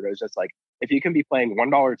 400, 800. It was just like, if you can be playing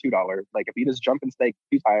 $1, $2, like if you just jump and stake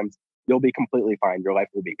 2 times, you'll be completely fine. Your life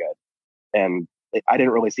will be good. And I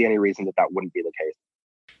didn't really see any reason that wouldn't be the case.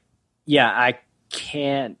 Yeah, I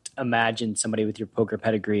can't imagine somebody with your poker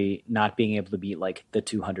pedigree not being able to beat like the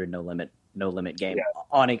 200 no limit game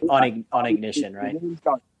on ignition, right? It's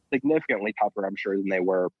got significantly tougher, I'm sure, than they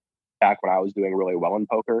were back when I was doing really well in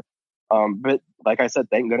poker. But like I said,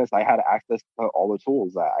 thank goodness I had access to all the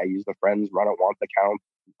tools. I used a friend's run it once account.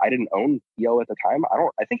 I didn't own EO at the time.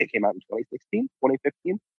 I think it came out in 2016,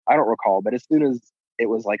 2015. I don't recall, but as soon as it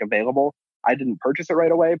was like available, I didn't purchase it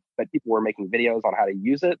right away, but people were making videos on how to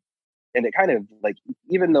use it. And it kind of like,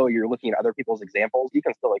 even though you're looking at other people's examples, you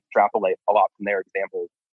can still extrapolate a lot from their examples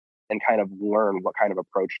and kind of learn what kind of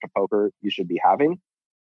approach to poker you should be having.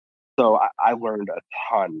 So I learned a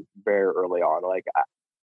ton very early on. Like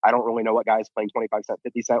I don't really know what guys playing 25 cent,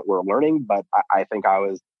 50 cent were learning, but I think I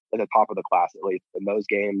was at the top of the class, at least in those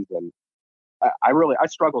games. And I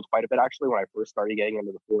struggled quite a bit actually when I first started getting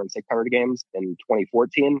into the 400 and 600 games in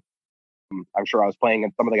 2014. I'm sure I was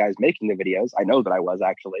playing some of the guys making the videos. I know that I was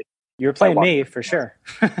actually. You were playing me for sure.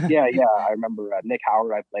 yeah. I remember Nick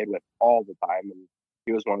Howard I played with all the time, and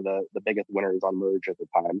he was one of the biggest winners on Merge at the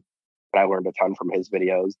time. And I learned a ton from his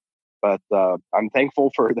videos. But I'm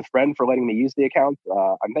thankful for the friend for letting me use the account.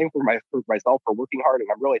 I'm thankful for myself for working hard, and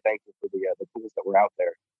I'm really thankful for the tools that were out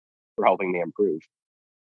there for helping me improve.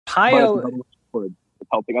 Pio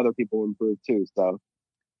helping other people improve too. So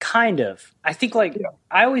kind of. I think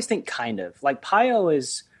I always think kind of like Pio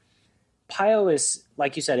is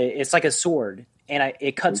like you said, it's like a sword, and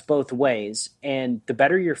it cuts both ways. And the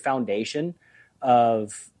better your foundation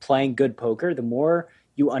of playing good poker, the more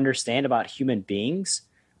you understand about human beings.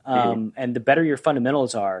 And the better your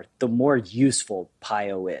fundamentals are, the more useful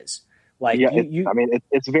Pio is. Like I mean,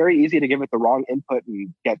 it's very easy to give it the wrong input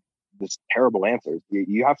and get just terrible answers.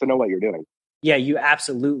 You have to know what you're doing. Yeah, you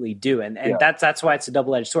absolutely do. And that's why it's a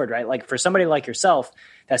double-edged sword, right? Like for somebody like yourself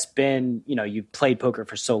that's been, you've played poker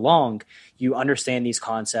for so long, you understand these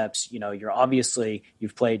concepts,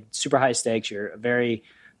 you've played super high stakes, you're a very,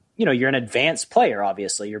 you're an advanced player,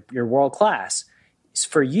 obviously, you're world class.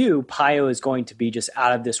 For you, Pio is going to be just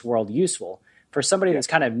out of this world useful. For somebody that's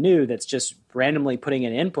kind of new, that's just randomly putting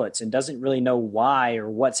in inputs and doesn't really know why or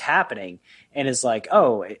what's happening, and is like,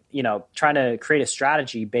 trying to create a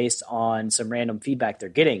strategy based on some random feedback they're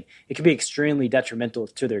getting, it can be extremely detrimental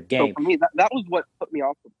to their game. So for me, that was what put me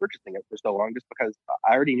off of purchasing it for so long, just because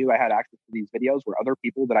I already knew I had access to these videos where other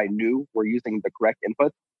people that I knew were using the correct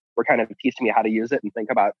inputs were kind of teaching me how to use it and think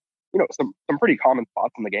about, some pretty common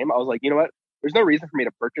spots in the game. I was like, you know what? There's no reason for me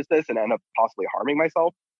to purchase this and end up possibly harming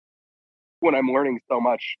myself when I'm learning so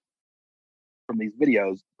much from these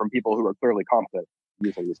videos from people who are clearly competent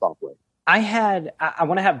using the software. I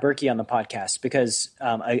want to have Berkey on the podcast because,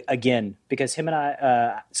 because him and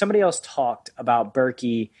I, somebody else talked about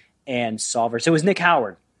Berkey and solvers. It was Nick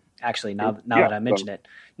Howard, actually, now that I mentioned it.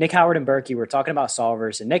 Nick Howard and Berkey were talking about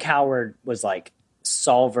solvers, and Nick Howard was like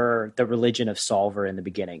solver, the religion of solver in the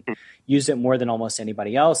beginning, used it more than almost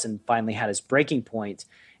anybody else, and finally had his breaking point.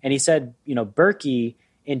 And he said, Berkey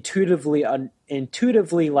intuitively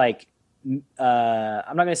like, I'm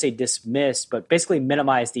not going to say dismiss, but basically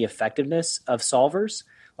minimize the effectiveness of solvers,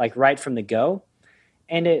 like right from the go.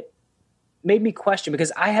 And it made me question,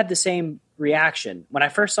 because I had the same reaction. When I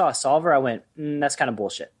first saw a solver, I went, that's kind of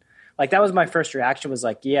bullshit. Like that was my first reaction, was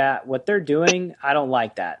like, yeah, what they're doing, I don't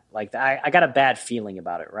like that. Like I got a bad feeling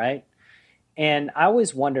about it, right? And I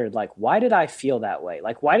always wondered, like, why did I feel that way?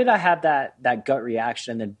 Like, why did I have that gut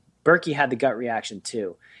reaction? And then Berkey had the gut reaction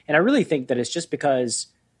too. And I really think that it's just because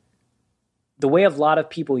the way a lot of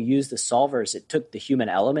people use the solvers, it took the human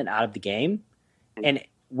element out of the game. And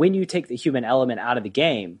when you take the human element out of the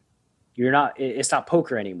game, it's not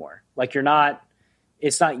poker anymore. Like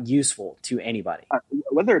it's not useful to anybody.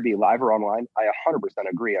 Whether it be live or online, I 100%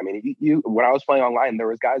 agree. I mean, when I was playing online, there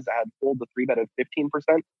was guys that had fold the 3-bet of 15%,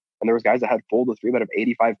 and there was guys that had fold the 3-bet of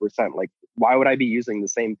 85%. Like, why would I be using the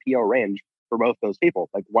same PO range for both those people?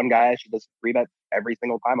 Like, one guy I should just 3-bet every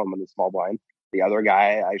single time I'm in the small blind. The other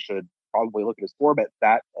guy I should probably look at his 4-bet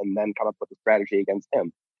stat and then come up with a strategy against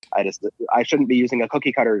him. I shouldn't be using a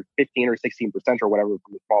cookie cutter 15 or 16% or whatever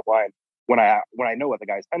from the small blind when I know what the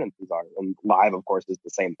guy's tendencies are. And live, of course, is the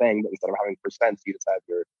same thing, but instead of having percents, you just have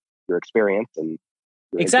your experience and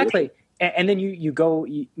your exactly. intuition. And then you go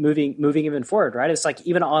moving even forward, right? It's like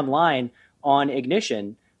even online on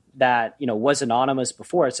Ignition that was anonymous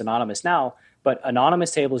before, it's anonymous now. But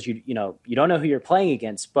anonymous tables, you don't know who you're playing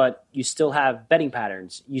against, but you still have betting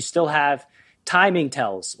patterns. You still have timing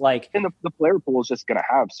tells. Like, and the player pool is just going to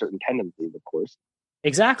have certain tendencies, of course.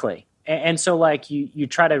 Exactly. And so, like, you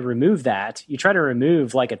try to remove that. You try to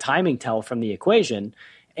remove like a timing tell from the equation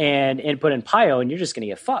and input in Pio, and you're just going to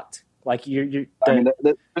get fucked. Like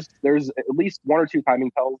there's at least one or two timing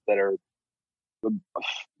tells that are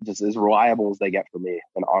just as reliable as they get for me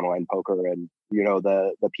in online poker. And,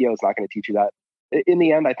 the PO is not going to teach you that. In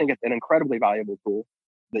the end, I think it's an incredibly valuable tool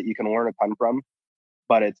that you can learn a ton from,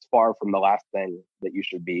 but it's far from the last thing that you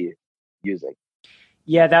should be using.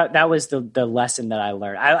 Yeah, that was the lesson that I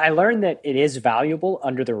learned. I learned that it is valuable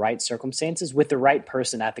under the right circumstances with the right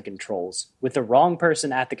person at the controls. With the wrong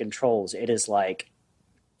person at the controls, it is like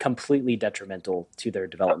completely detrimental to their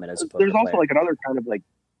development as a poker There's also player. like another kind of like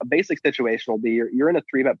a basic situation will be you're in a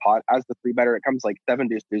 3-bet pot. As the 3-better, it comes like 7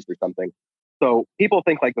 deuce deuce or something. So people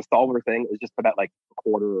think like the solver thing is just to bet like a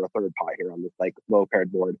quarter or a third pot here on this like low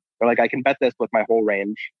paired board. They're like, I can bet this with my whole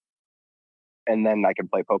range and then I can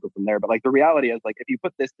play poker from there. But like the reality is, like, if you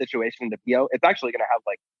put this situation into PO, it's actually going to have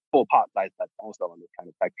like full pot size bets also on this kind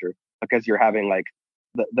of texture, because you're having like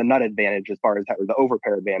the nut advantage as far as, or the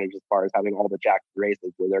overpair advantage as far as having all the jacks through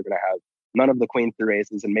aces, where they're going to have none of the queens through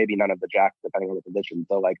aces and maybe none of the jacks depending on the position.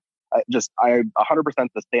 So like I 100%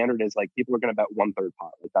 the standard is like people are going to bet 1/3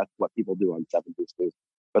 pot. Like that's what people do on 7 deuce deuce.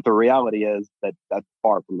 But the reality is that that's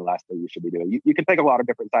far from the last thing you should be doing. You can take a lot of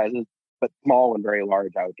different sizes, but small and very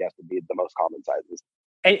large, I would guess, would be the most common sizes.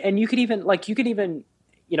 And you could even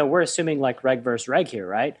we're assuming like reg versus reg here,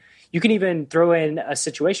 right? You can even throw in a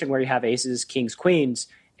situation where you have aces, kings, queens,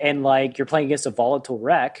 and like you're playing against a volatile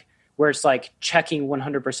rec where it's like checking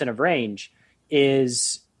 100% of range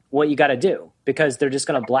is what you got to do, because they're just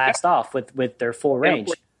going to blast off with their full range.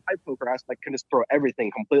 Live poker aspect can just throw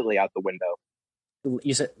everything completely out the window.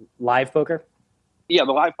 You said live poker? Yeah,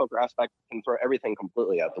 the live poker aspect can throw everything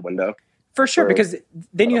completely out the window. For sure, because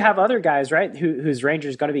then you have other guys, right, whose range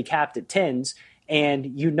is going to be capped at 10s,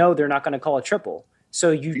 and they're not going to call a triple.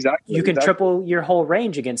 So you can triple your whole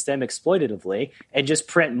range against them exploitatively and just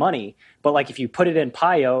print money. But like if you put it in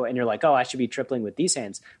Pio and you're like, oh, I should be tripling with these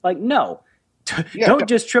hands. Like, no. Don't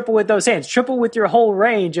just triple with those hands. Triple with your whole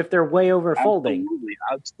range if they're way over folding.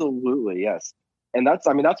 Absolutely, yes. And that's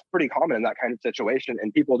pretty common in that kind of situation.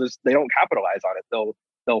 And people they don't capitalize on it.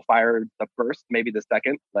 They'll fire the first, maybe the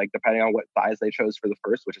second, like depending on what size they chose for the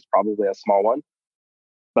first, which is probably a small one.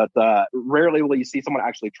 But rarely will you see someone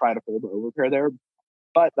actually try to fold the overpair there.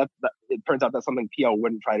 But it turns out that's something PL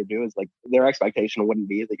wouldn't try to do. Is like their expectation wouldn't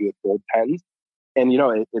be that you would fold tens. And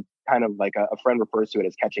it's kind of like a friend refers to it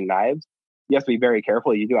as catching knives. You have to be very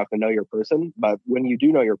careful. You do have to know your person. But when you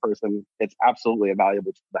do know your person, it's absolutely a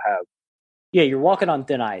valuable tool to have. Yeah, you're walking on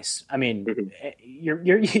thin ice. I mean,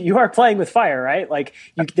 you are playing with fire, right? Like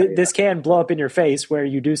this can blow up in your face where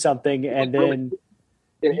you do something and then. And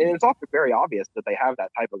it's often very obvious that they have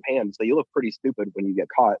that type of hand. So you look pretty stupid when you get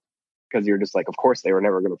caught. Because you're just like, of course, they were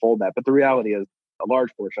never going to fold that. But the reality is a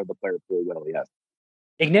large portion of the player pool will, yes.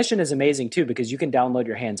 Ignition is amazing, too, because you can download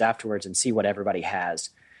your hands afterwards and see what everybody has,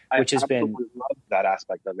 which has been... I love that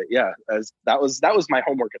aspect of it, yeah. As that was my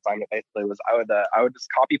homework assignment, basically, was I would just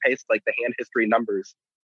copy-paste like the hand history numbers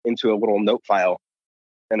into a little note file.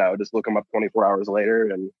 And I would just look them up 24 hours later.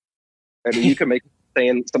 And I mean, you can make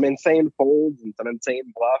some insane folds and some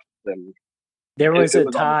insane bluffs. And there was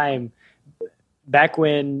a time... Back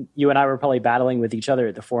when you and I were probably battling with each other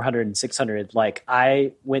at the 400 and 600, like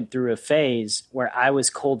I went through a phase where I was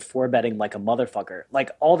cold 4-betting like a motherfucker, like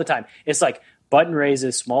all the time. It's like button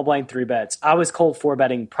raises, small blind 3-bets. I was cold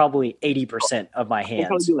 4-betting probably 80% of my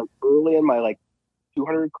hands. Like early in my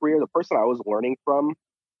 200 career, the person I was learning from,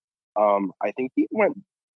 I think he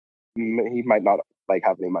might not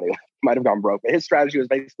have any money, might have gone broke. But his strategy was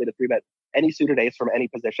basically to 3-bet any suited ace from any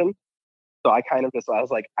position. So I was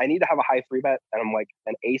like, I need to have a high 3-bet, and I'm like,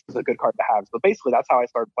 an ace is a good card to have. So basically, that's how I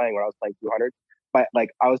started playing when I was playing 200. But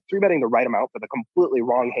I was 3-betting the right amount for the completely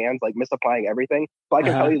wrong hands, like misapplying everything. So I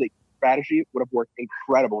can tell you that strategy would have worked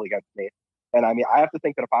incredibly against me. And I mean, I have to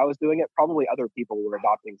think that if I was doing it, probably other people were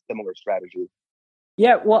adopting similar strategies.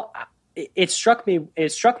 Yeah, well, it struck me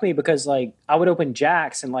because like I would open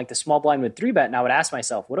jacks and like the small blind would 3-bet, and I would ask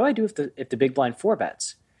myself, what do I do if the big blind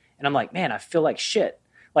 4-bets? And I'm like, man, I feel like shit.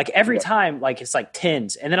 Like every time, like it's like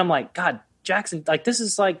tens, and then I'm like, God, Jackson, like this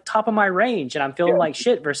is like top of my range, and I'm feeling like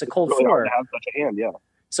shit versus a cold really 4. Hard to have such a hand, yeah.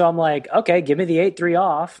 So I'm like, okay, give me the 8-3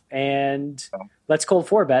 off, and let's cold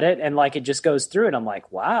 4-bet it, and like it just goes through, and I'm like,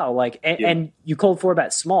 wow, like, and you cold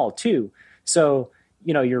 4-bet small too, so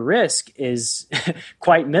your risk is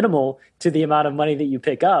quite minimal to the amount of money that you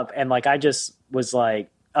pick up, and like I just was like,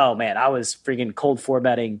 oh man, I was freaking cold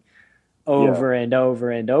 4-betting over and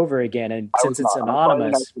over and over again, and since it's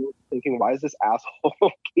anonymous, thinking, why is this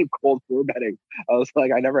asshole keep cold 4-betting? I was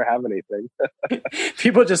like, I never have anything.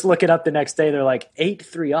 People just look it up the next day. They're like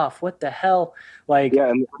 8-3 off. What the hell? Like, yeah,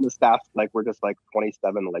 and the stats we're just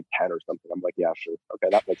 27, 10 or something. I'm like, yeah, sure, okay,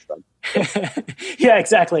 that makes sense. Yeah,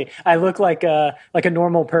 exactly. I look like a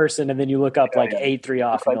normal person, and then you look up 8-3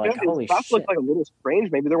 off, and you're like, holy shit. That looked like a little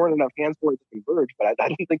strange. Maybe there weren't enough hands for it to converge, but I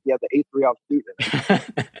didn't think you had the 8-3 off suit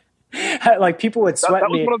in it. Like people would sweat me.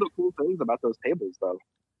 That was one of the cool things about those tables, though.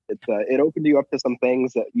 It opened you up to some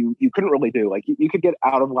things that you couldn't really do. Like you could get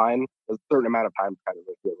out of line a certain amount of times, kind of.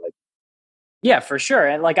 I feel like. Yeah, for sure.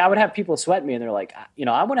 And like I would have people sweat me, and they're like,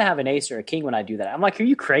 I want to have an ace or a king when I do that. I'm like, are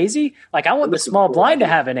you crazy? Like I want the small blind to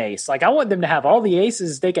have an ace. Like I want them to have all the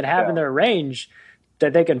aces they can have in their range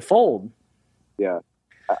that they can fold. Yeah,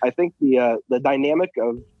 I think the dynamic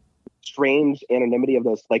of strange anonymity of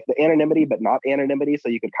those, like the anonymity but not anonymity, so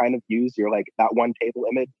you could kind of use your that one table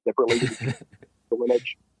image differently the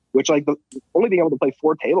image, which only being able to play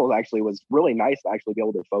 4 tables actually was really nice to actually be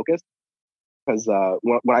able to focus, because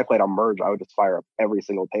when I played on merge, I would just fire up every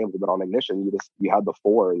single table, but on ignition you had the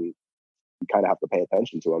 4 and you kind of have to pay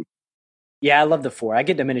attention to them. Yeah, I love the 4. I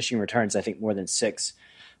get diminishing returns, I think, more than 6,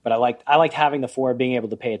 but I like having the 4, being able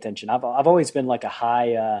to pay attention. I've always been like a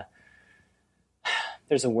high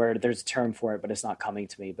there's a term for it, but it's not coming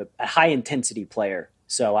to me, but a high intensity player.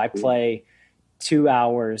 So I play 2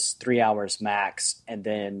 hours, 3 hours max, and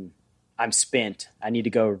then I'm spent. I need to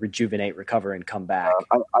go rejuvenate, recover, and come back.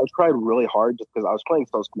 I tried really hard just because I was playing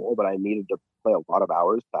so small, but I needed to play a lot of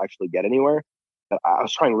hours to actually get anywhere. But I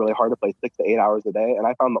was trying really hard to play 6 to 8 hours a day, and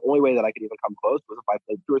I found the only way that I could even come close was if I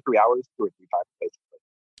played 2 or 3 hours, 2 or 3 times, basically.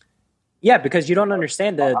 Yeah, because you don't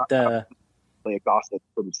understand the exhausted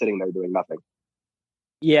from sitting there doing nothing.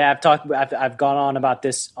 Yeah, I've gone on about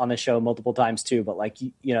this on the show multiple times too, but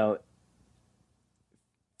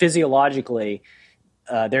physiologically,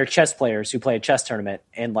 there are chess players who play a chess tournament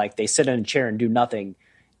and they sit in a chair and do nothing,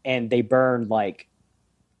 and they burn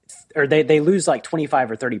or they lose like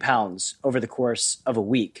 25 or 30 pounds over the course of a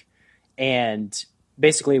week. And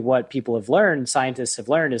basically what people have learned, scientists have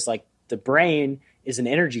learned, is like the brain is an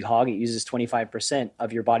energy hog. It uses 25%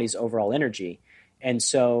 of your body's overall energy. And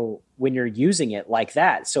so when you're using it like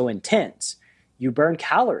that, so intense, you burn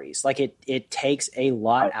calories. Like it takes a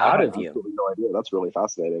lot out of you. I have no idea. That's really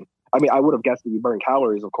fascinating. I mean, I would have guessed that you burn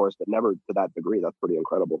calories, of course, but never to that degree. That's pretty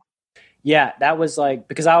incredible. Yeah, that was like,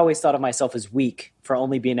 because I always thought of myself as weak for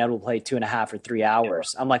only being able to play 2.5 or 3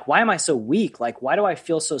 hours. Yeah. I'm like, why am I so weak? Like, why do I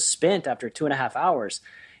feel so spent after 2.5 hours?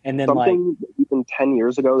 And then something even 10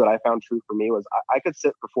 years ago that I found true for me was I could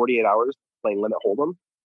sit for 48 hours playing Limit Hold'em.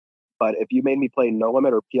 But if you made me play No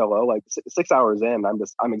Limit or PLO, like 6 hours in,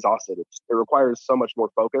 I'm exhausted. It requires so much more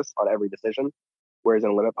focus on every decision. Whereas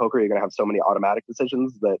in Limit Poker, you're going to have so many automatic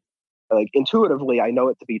decisions that, like, intuitively, I know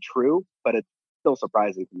it to be true, but it's still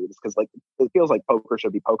surprising to me just because, like, it feels like poker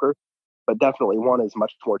should be poker, but definitely one is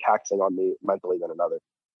much more taxing on me mentally than another.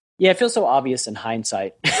 Yeah, it feels so obvious in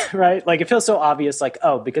hindsight, right? Like, it feels so obvious, like,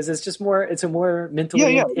 oh, because it's a more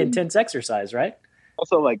mentally intense exercise, right?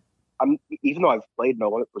 Also, like, even though I've played No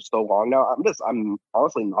Limit for so long now, I'm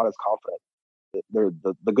honestly not as confident.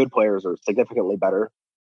 The good players are significantly better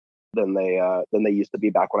than they used to be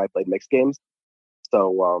back when I played mixed games.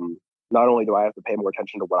 So not only do I have to pay more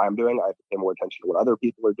attention to what I'm doing, I have to pay more attention to what other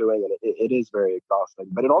people are doing, and it is very exhausting.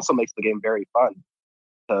 But it also makes the game very fun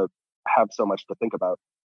to have so much to think about.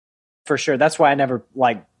 For sure, that's why I never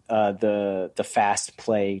like the fast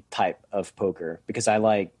play type of poker, because I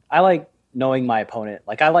like knowing my opponent.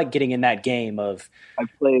 Like, I like getting in that game of. I've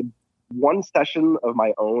played one session of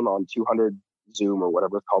my own on 200 Zoom or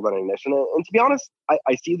whatever it's called on Ignition, and to be honest,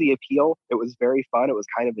 I see the appeal. It was very fun. It was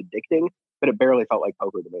kind of addicting, but it barely felt like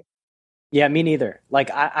poker to me. Yeah, me neither. Like,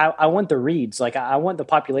 I want the reads. Like, I want the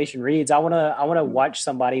population reads. I want to watch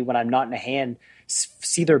somebody when I'm not in a hand,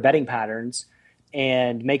 see their betting patterns,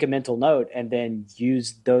 and make a mental note, and then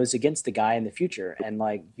use those against the guy in the future. And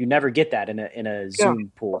like, you never get that in a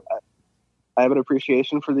Zoom pool. I have an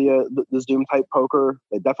appreciation for the Zoom type poker.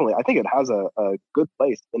 It definitely, I think it has a good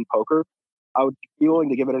place in poker. I would be willing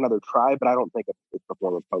to give it another try, but I don't think it's the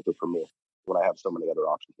form of poker for me when I have so many other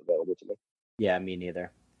options available to me. Yeah, me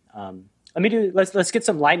neither. Let's get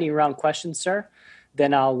some lightning round questions, sir.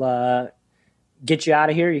 Then I'll get you out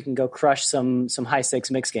of here. You can go crush some high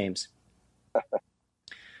stakes mixed games.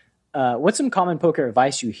 What's some common poker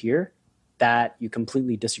advice you hear that you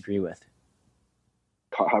completely disagree with?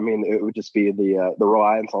 I mean, it would just be the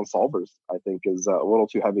reliance on solvers, I think, is a little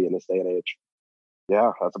too heavy in this day and age.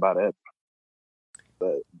 Yeah, that's about it.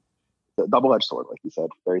 The double-edged sword, like you said,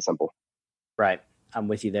 very simple. Right. I'm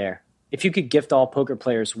with you there. If you could gift all poker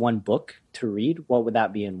players one book to read, what would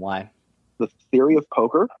that be and why? The Theory of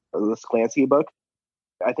Poker, this Clancy book.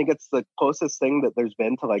 I think it's the closest thing that there's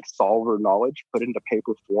been to like solver knowledge put into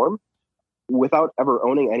paper form without ever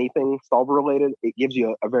owning anything solver related. It gives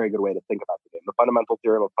you a very good way to think about the game. The fundamental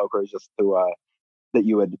theorem of poker is just that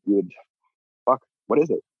you would what is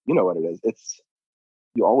it? You know what it is. It's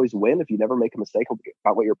you always win if you never make a mistake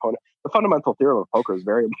about what your opponent. The fundamental theorem of poker is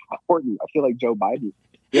very important. I feel like Joe Biden.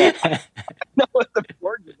 Yeah, I know it's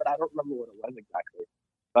important, but I don't remember what it was exactly.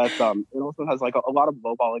 But it also has like a lot of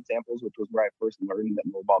lowball examples, which was where I first learned that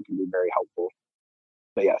lowball can be very helpful.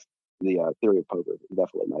 But yes, the Theory of Poker is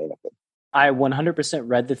definitely my answer. I 100%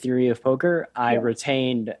 read the Theory of Poker. I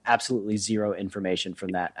retained absolutely zero information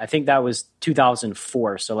from that. I think that was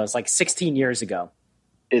 2004, so that's like 16 years ago.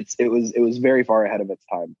 It was very far ahead of its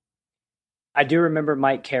time. I do remember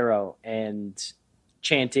Mike Caro and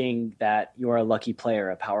chanting that you're a lucky player,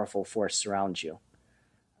 a powerful force surrounds you.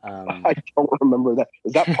 I don't remember that.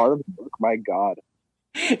 Is that part of the book? My God.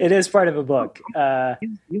 It is part of a book.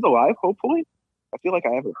 He's alive, hopefully. I feel like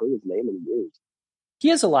I haven't heard his name in years. He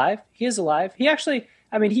is alive. He actually,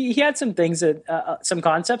 I mean, he had some things that, some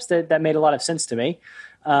concepts that made a lot of sense to me.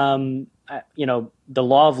 The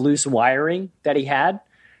law of loose wiring that he had,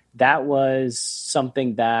 that was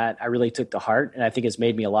something that I really took to heart, and I think has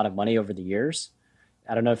made me a lot of money over the years.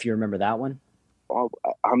 I don't know if you remember that one. Well,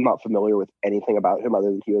 I'm not familiar with anything about him other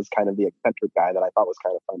than he was kind of the eccentric guy that I thought was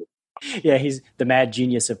kind of funny. Yeah, he's the mad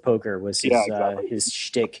genius of poker was his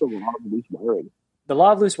shtick. The law of loose wiring. The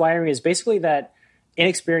law of loose wiring is basically that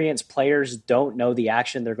inexperienced players don't know the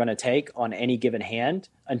action they're going to take on any given hand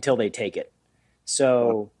until they take it.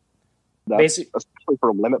 So especially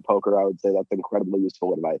for limit poker, I would say that's incredibly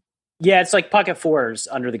useful advice. Yeah, it's like pocket fours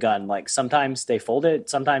under the gun. Like sometimes they fold it,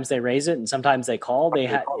 sometimes they raise it, and sometimes they call.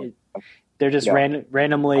 They're just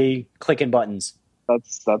randomly clicking buttons.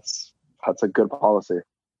 That's a good policy.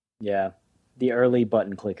 Yeah, the early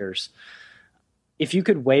button clickers. If you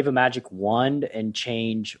could wave a magic wand and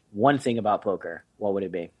change one thing about poker, what would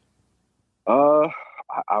it be?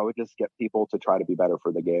 I would just get people to try to be better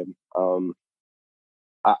for the game.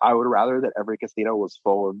 I would rather that every casino was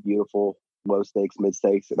full of beautiful low stakes, mid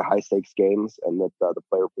stakes, and high stakes games, and that the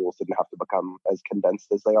player pools didn't have to become as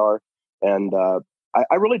condensed as they are. And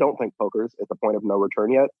I really don't think poker's at the point of no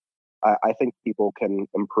return yet. I think people can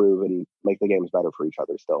improve and make the games better for each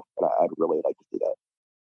other still, and I'd really like to see that.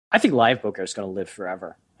 I think live poker is going to live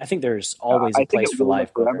forever. I think there's always a place for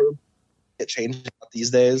live poker. It changes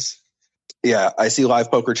these days. Yeah, I see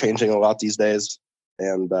live poker changing a lot these days.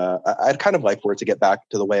 And I'd kind of like for it to get back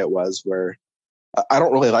to the way it was, where I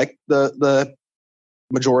don't really like the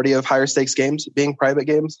majority of higher stakes games being private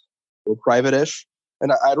games or private-ish.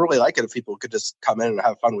 And I'd really like it if people could just come in and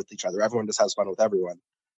have fun with each other. Everyone just has fun with everyone.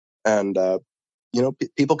 And,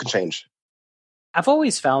 people can change. I've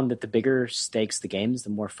always found that the bigger stakes the games, the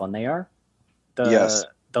more fun they are. Yes.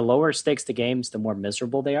 The lower stakes the games, the more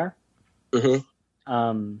miserable they are.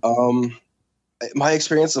 Mm-hmm. My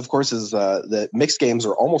experience, of course, is that mixed games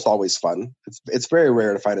are almost always fun. It's very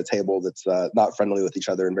rare to find a table that's not friendly with each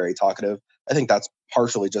other and very talkative. I think that's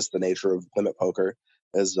partially just the nature of limit poker,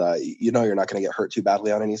 is you're not going to get hurt too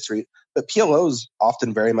badly on any street. But PLO's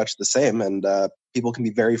often very much the same, and people can be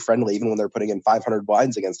very friendly even when they're putting in 500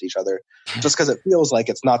 blinds against each other, just because it feels like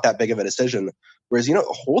it's not that big of a decision. Whereas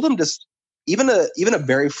Hold'em just even a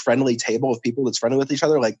very friendly table of people that's friendly with each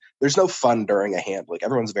other, like there's no fun during a hand. Like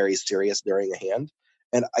everyone's very serious during a hand,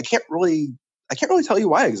 and I can't really tell you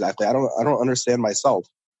why exactly. I don't understand myself,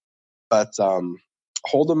 but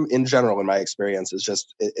Hold'em in general, in my experience, is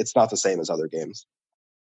just it's not the same as other games.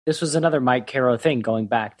 This was another Mike Caro thing going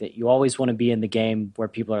back, that you always want to be in the game where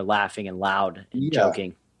people are laughing and loud and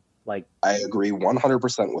joking. Like, I agree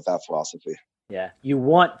 100% with that philosophy. Yeah, you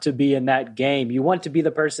want to be in that game. You want to be the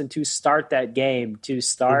person to start that game, to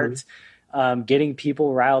start getting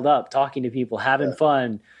people riled up, talking to people, having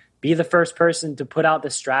fun. Be the first person to put out the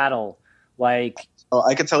straddle. Like,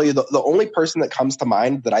 I can tell you the only person that comes to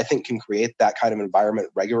mind that I think can create that kind of environment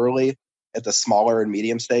regularly at the smaller and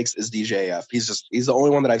medium stakes is DGAF. He's the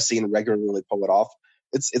only one that I've seen regularly pull it off.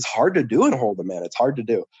 It's hard to do in Hold'em, man. It's hard to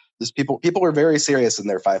do. There's people are very serious in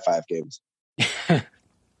their 5-5 games.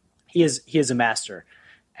 He is a master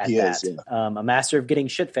at that. A master of getting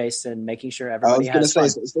shit-faced and making sure everybody has fun.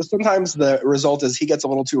 So sometimes the result is he gets a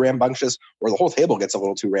little too rambunctious, or the whole table gets a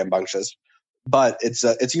little too rambunctious. But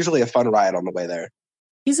it's usually a fun ride on the way there.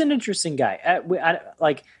 He's an interesting guy. I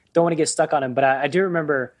don't want to get stuck on him, but I do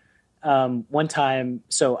remember one time.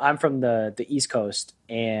 So I'm from the East Coast,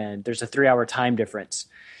 and there's a 3-hour time difference.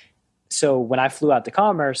 So when I flew out to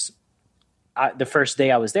Commerce, the first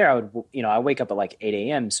day I was there, I wake up at like 8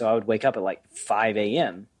 a.m. So I would wake up at like 5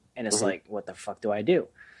 a.m. and it's like, what the fuck do I do?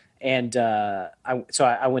 And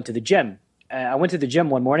I went to the gym. I went to the gym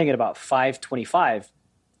one morning at about 5:25,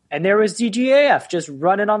 and there was DGAF just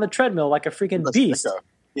running on the treadmill like a freaking beast.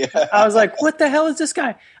 Yeah. I was like, what the hell is this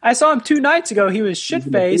guy? I saw him 2 nights ago. He was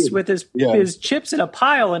shit-faced with his chips in a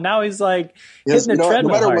pile, and now he's like hitting the treadmill. No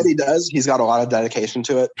matter hard. what he does, he's got a lot of dedication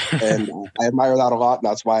to it, and I admire that a lot, and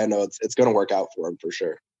that's why I know it's going to work out for him for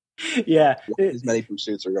sure. Yeah. His many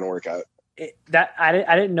pursuits are going to work out.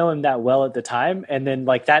 I didn't know him that well at the time, and then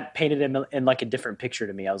like that painted him in like a different picture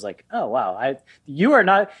to me. I was like, oh wow, you're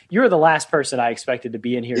the last person I expected to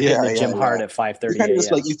be in here hitting the gym hard at 5:30 a.m.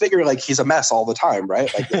 Just like you figure like he's a mess all the time,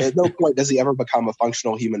 right? Like at no point does he ever become a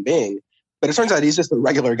functional human being, but it turns out he's just a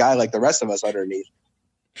regular guy like the rest of us underneath.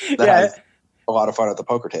 That has a lot of fun at the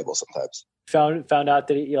poker table sometimes. Found out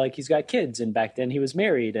that he's got kids, and back then he was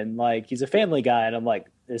married, and like he's a family guy, and I'm like,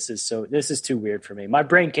 this is too weird for me. My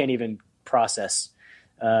brain can't even process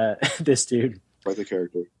this dude. Quite the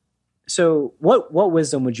character. So what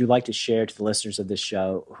wisdom would you like to share to the listeners of this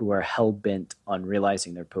show who are hell-bent on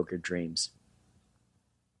realizing their poker dreams?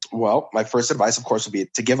 Well, my first advice, of course, would be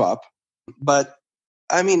to give up. But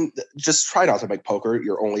I mean, just try not to make poker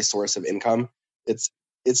your only source of income. It's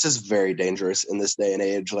just very dangerous in this day and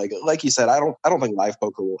age. Like you said, I don't think live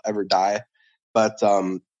poker will ever die. But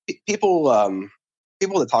people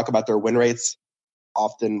that talk about their win rates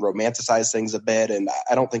often romanticize things a bit, and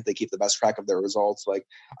I don't think they keep the best track of their results. Like,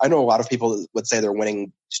 I know a lot of people that would say they're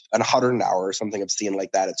winning 100 an hour or something obscene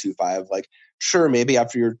like that at 2.5. Like, sure, maybe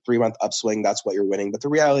after your 3-month upswing, that's what you're winning. But the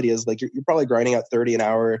reality is, like, you're probably grinding out 30 an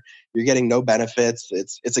hour. You're getting no benefits.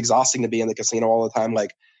 It's exhausting to be in the casino all the time.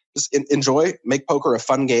 Like, just enjoy, make poker a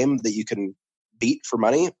fun game that you can beat for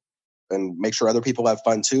money, and make sure other people have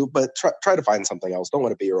fun too. But try to find something else. Don't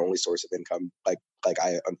let it be your only source of income, like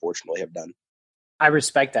I unfortunately have done. I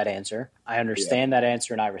respect that answer. I understand that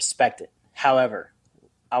answer, and I respect it. However,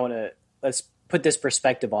 let's put this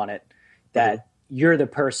perspective on it that you're the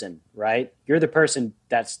person, right? You're the person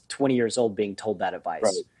that's 20 years old being told that advice.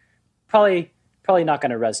 Right. Probably not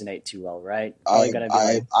going to resonate too well, right?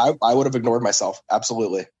 I would have ignored myself.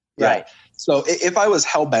 Absolutely. Yeah. Right. So if I was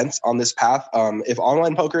hell bent on this path, if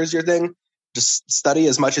online poker is your thing, just study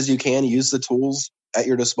as much as you can. Use the tools at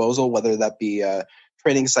your disposal, whether that be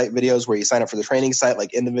training site videos where you sign up for the training site,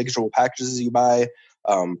 like individual packages you buy,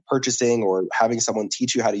 purchasing or having someone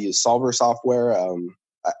teach you how to use solver software.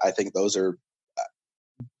 I think those are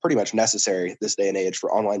pretty much necessary this day and age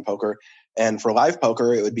for online poker. And for live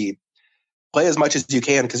poker, it would be play as much as you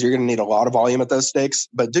can because you're going to need a lot of volume at those stakes,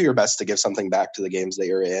 but do your best to give something back to the games that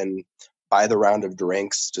you're in. Buy the round of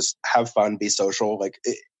drinks, just have fun, be social. Like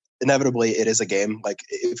inevitably it is a game. Like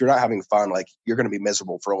if you're not having fun, like you're going to be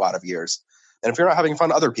miserable for a lot of years. And if you're not having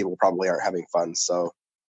fun, other people probably aren't having fun. So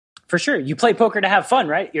for sure. You play poker to have fun,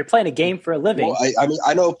 right? You're playing a game for a living. Well, I mean,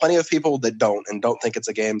 I know plenty of people that don't think it's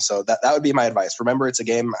a game. So that would be my advice. Remember, it's a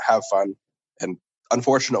game, have fun. And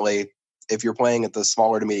unfortunately, if you're playing at the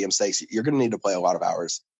smaller to medium stakes, you're going to need to play a lot of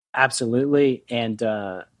hours. Absolutely. And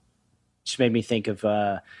just made me think of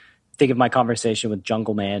my conversation with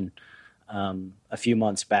Jungle Man a few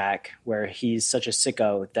months back, where he's such a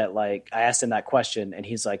sicko that like I asked him that question and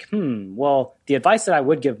he's like, well, the advice that I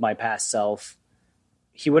would give my past self,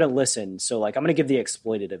 he wouldn't listen. So like, I'm going to give the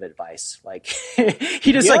exploitative advice. Like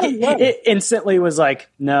he just it instantly was like,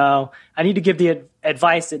 no, I need to give the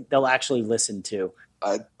advice that they'll actually listen to.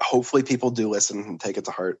 Hopefully people do listen and take it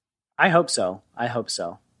to heart. I hope so.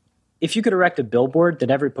 If you could erect a billboard that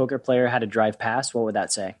every poker player had to drive past, what would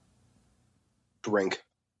that say? Drink.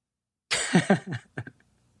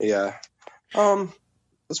 Yeah.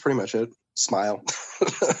 That's pretty much it. Smile.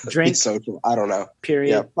 Drink. Be social. I don't know.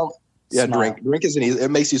 Period. Yeah. Drink. Drink is it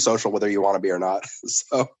makes you social whether you want to be or not.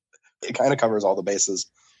 So it kind of covers all the bases.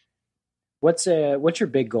 What's your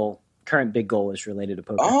big goal? Current big goal is related to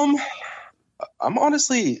poker. I'm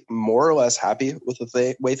honestly more or less happy with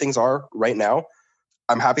the way things are right now.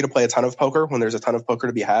 I'm happy to play a ton of poker when there's a ton of poker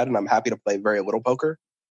to be had, and I'm happy to play very little poker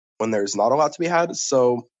when there's not a lot to be had.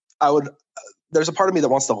 So there's a part of me that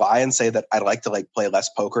wants to lie and say that I'd like to like play less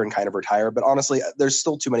poker and kind of retire. But honestly, there's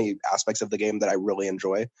still too many aspects of the game that I really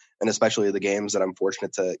enjoy, and especially the games that I'm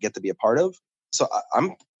fortunate to get to be a part of. So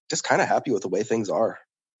I'm just kind of happy with the way things are.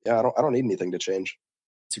 Yeah, I don't need anything to change.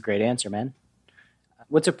 It's a great answer, man.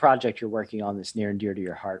 What's a project you're working on that's near and dear to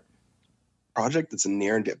your heart? Project that's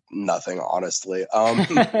near and dear, nothing, honestly.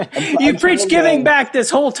 You preached giving back this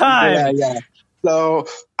whole time. Yeah. So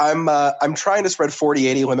I'm trying to spread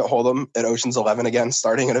 40-80 limit hold'em at Ocean's 11 again,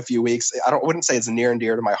 starting in a few weeks. Wouldn't say it's near and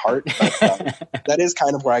dear to my heart, but that is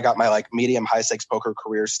kind of where I got my like medium high stakes poker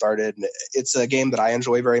career started. And it's a game that I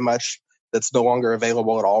enjoy very much. That's no longer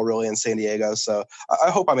available at all really in San Diego. So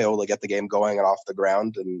I hope I'm able to get the game going and off the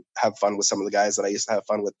ground and have fun with some of the guys that I used to have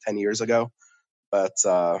fun with 10 years ago. But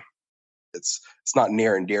it's not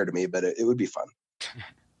near and dear to me, but it would be fun.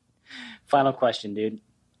 Final question, dude.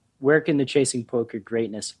 Where can the Chasing Poker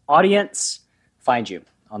Greatness audience find you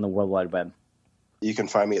on the World Wide Web? You can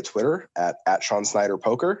find me at Twitter at Sean Snyder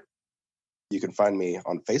Poker. You can find me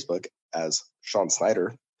on Facebook as Sean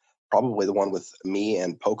Snyder, probably the one with me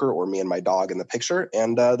and poker or me and my dog in the picture.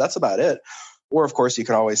 And that's about it. Or, of course, you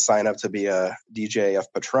can always sign up to be a DGAF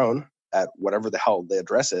patron at whatever the hell the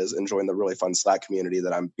address is and join the really fun Slack community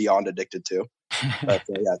that I'm beyond addicted to. But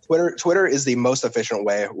yeah, Twitter is the most efficient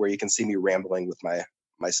way where you can see me rambling with my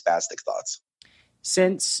spastic thoughts.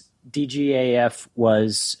 Since DGAF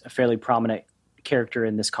was a fairly prominent character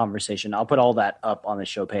in this conversation, I'll put all that up on the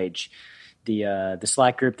show page. The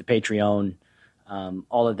Slack group, the Patreon,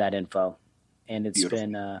 all of that info. And it's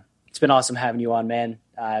been awesome having you on, man.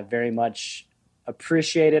 I very much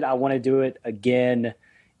appreciate it. I want to do it again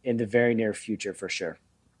in the very near future for sure.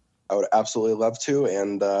 I would absolutely love to.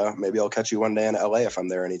 And maybe I'll catch you one day in LA if I'm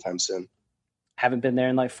there anytime soon. Haven't been there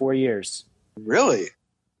in like 4 years. Really?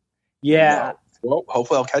 Yeah. No. Well,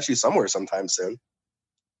 hopefully I'll catch you somewhere sometime soon.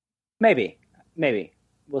 Maybe.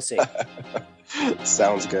 We'll see.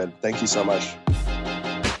 Sounds good. Thank you so much.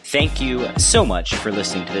 Thank you so much for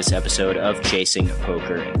listening to this episode of Chasing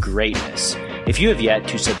Poker Greatness. If you have yet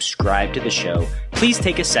to subscribe to the show, please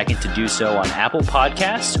take a second to do so on Apple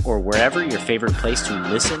Podcasts or wherever your favorite place to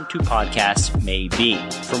listen to podcasts may be.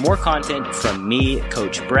 For more content from me,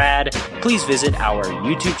 Coach Brad, please visit our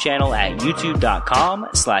YouTube channel at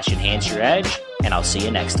youtube.com/enhanceyouredge, and I'll see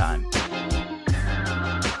you next time.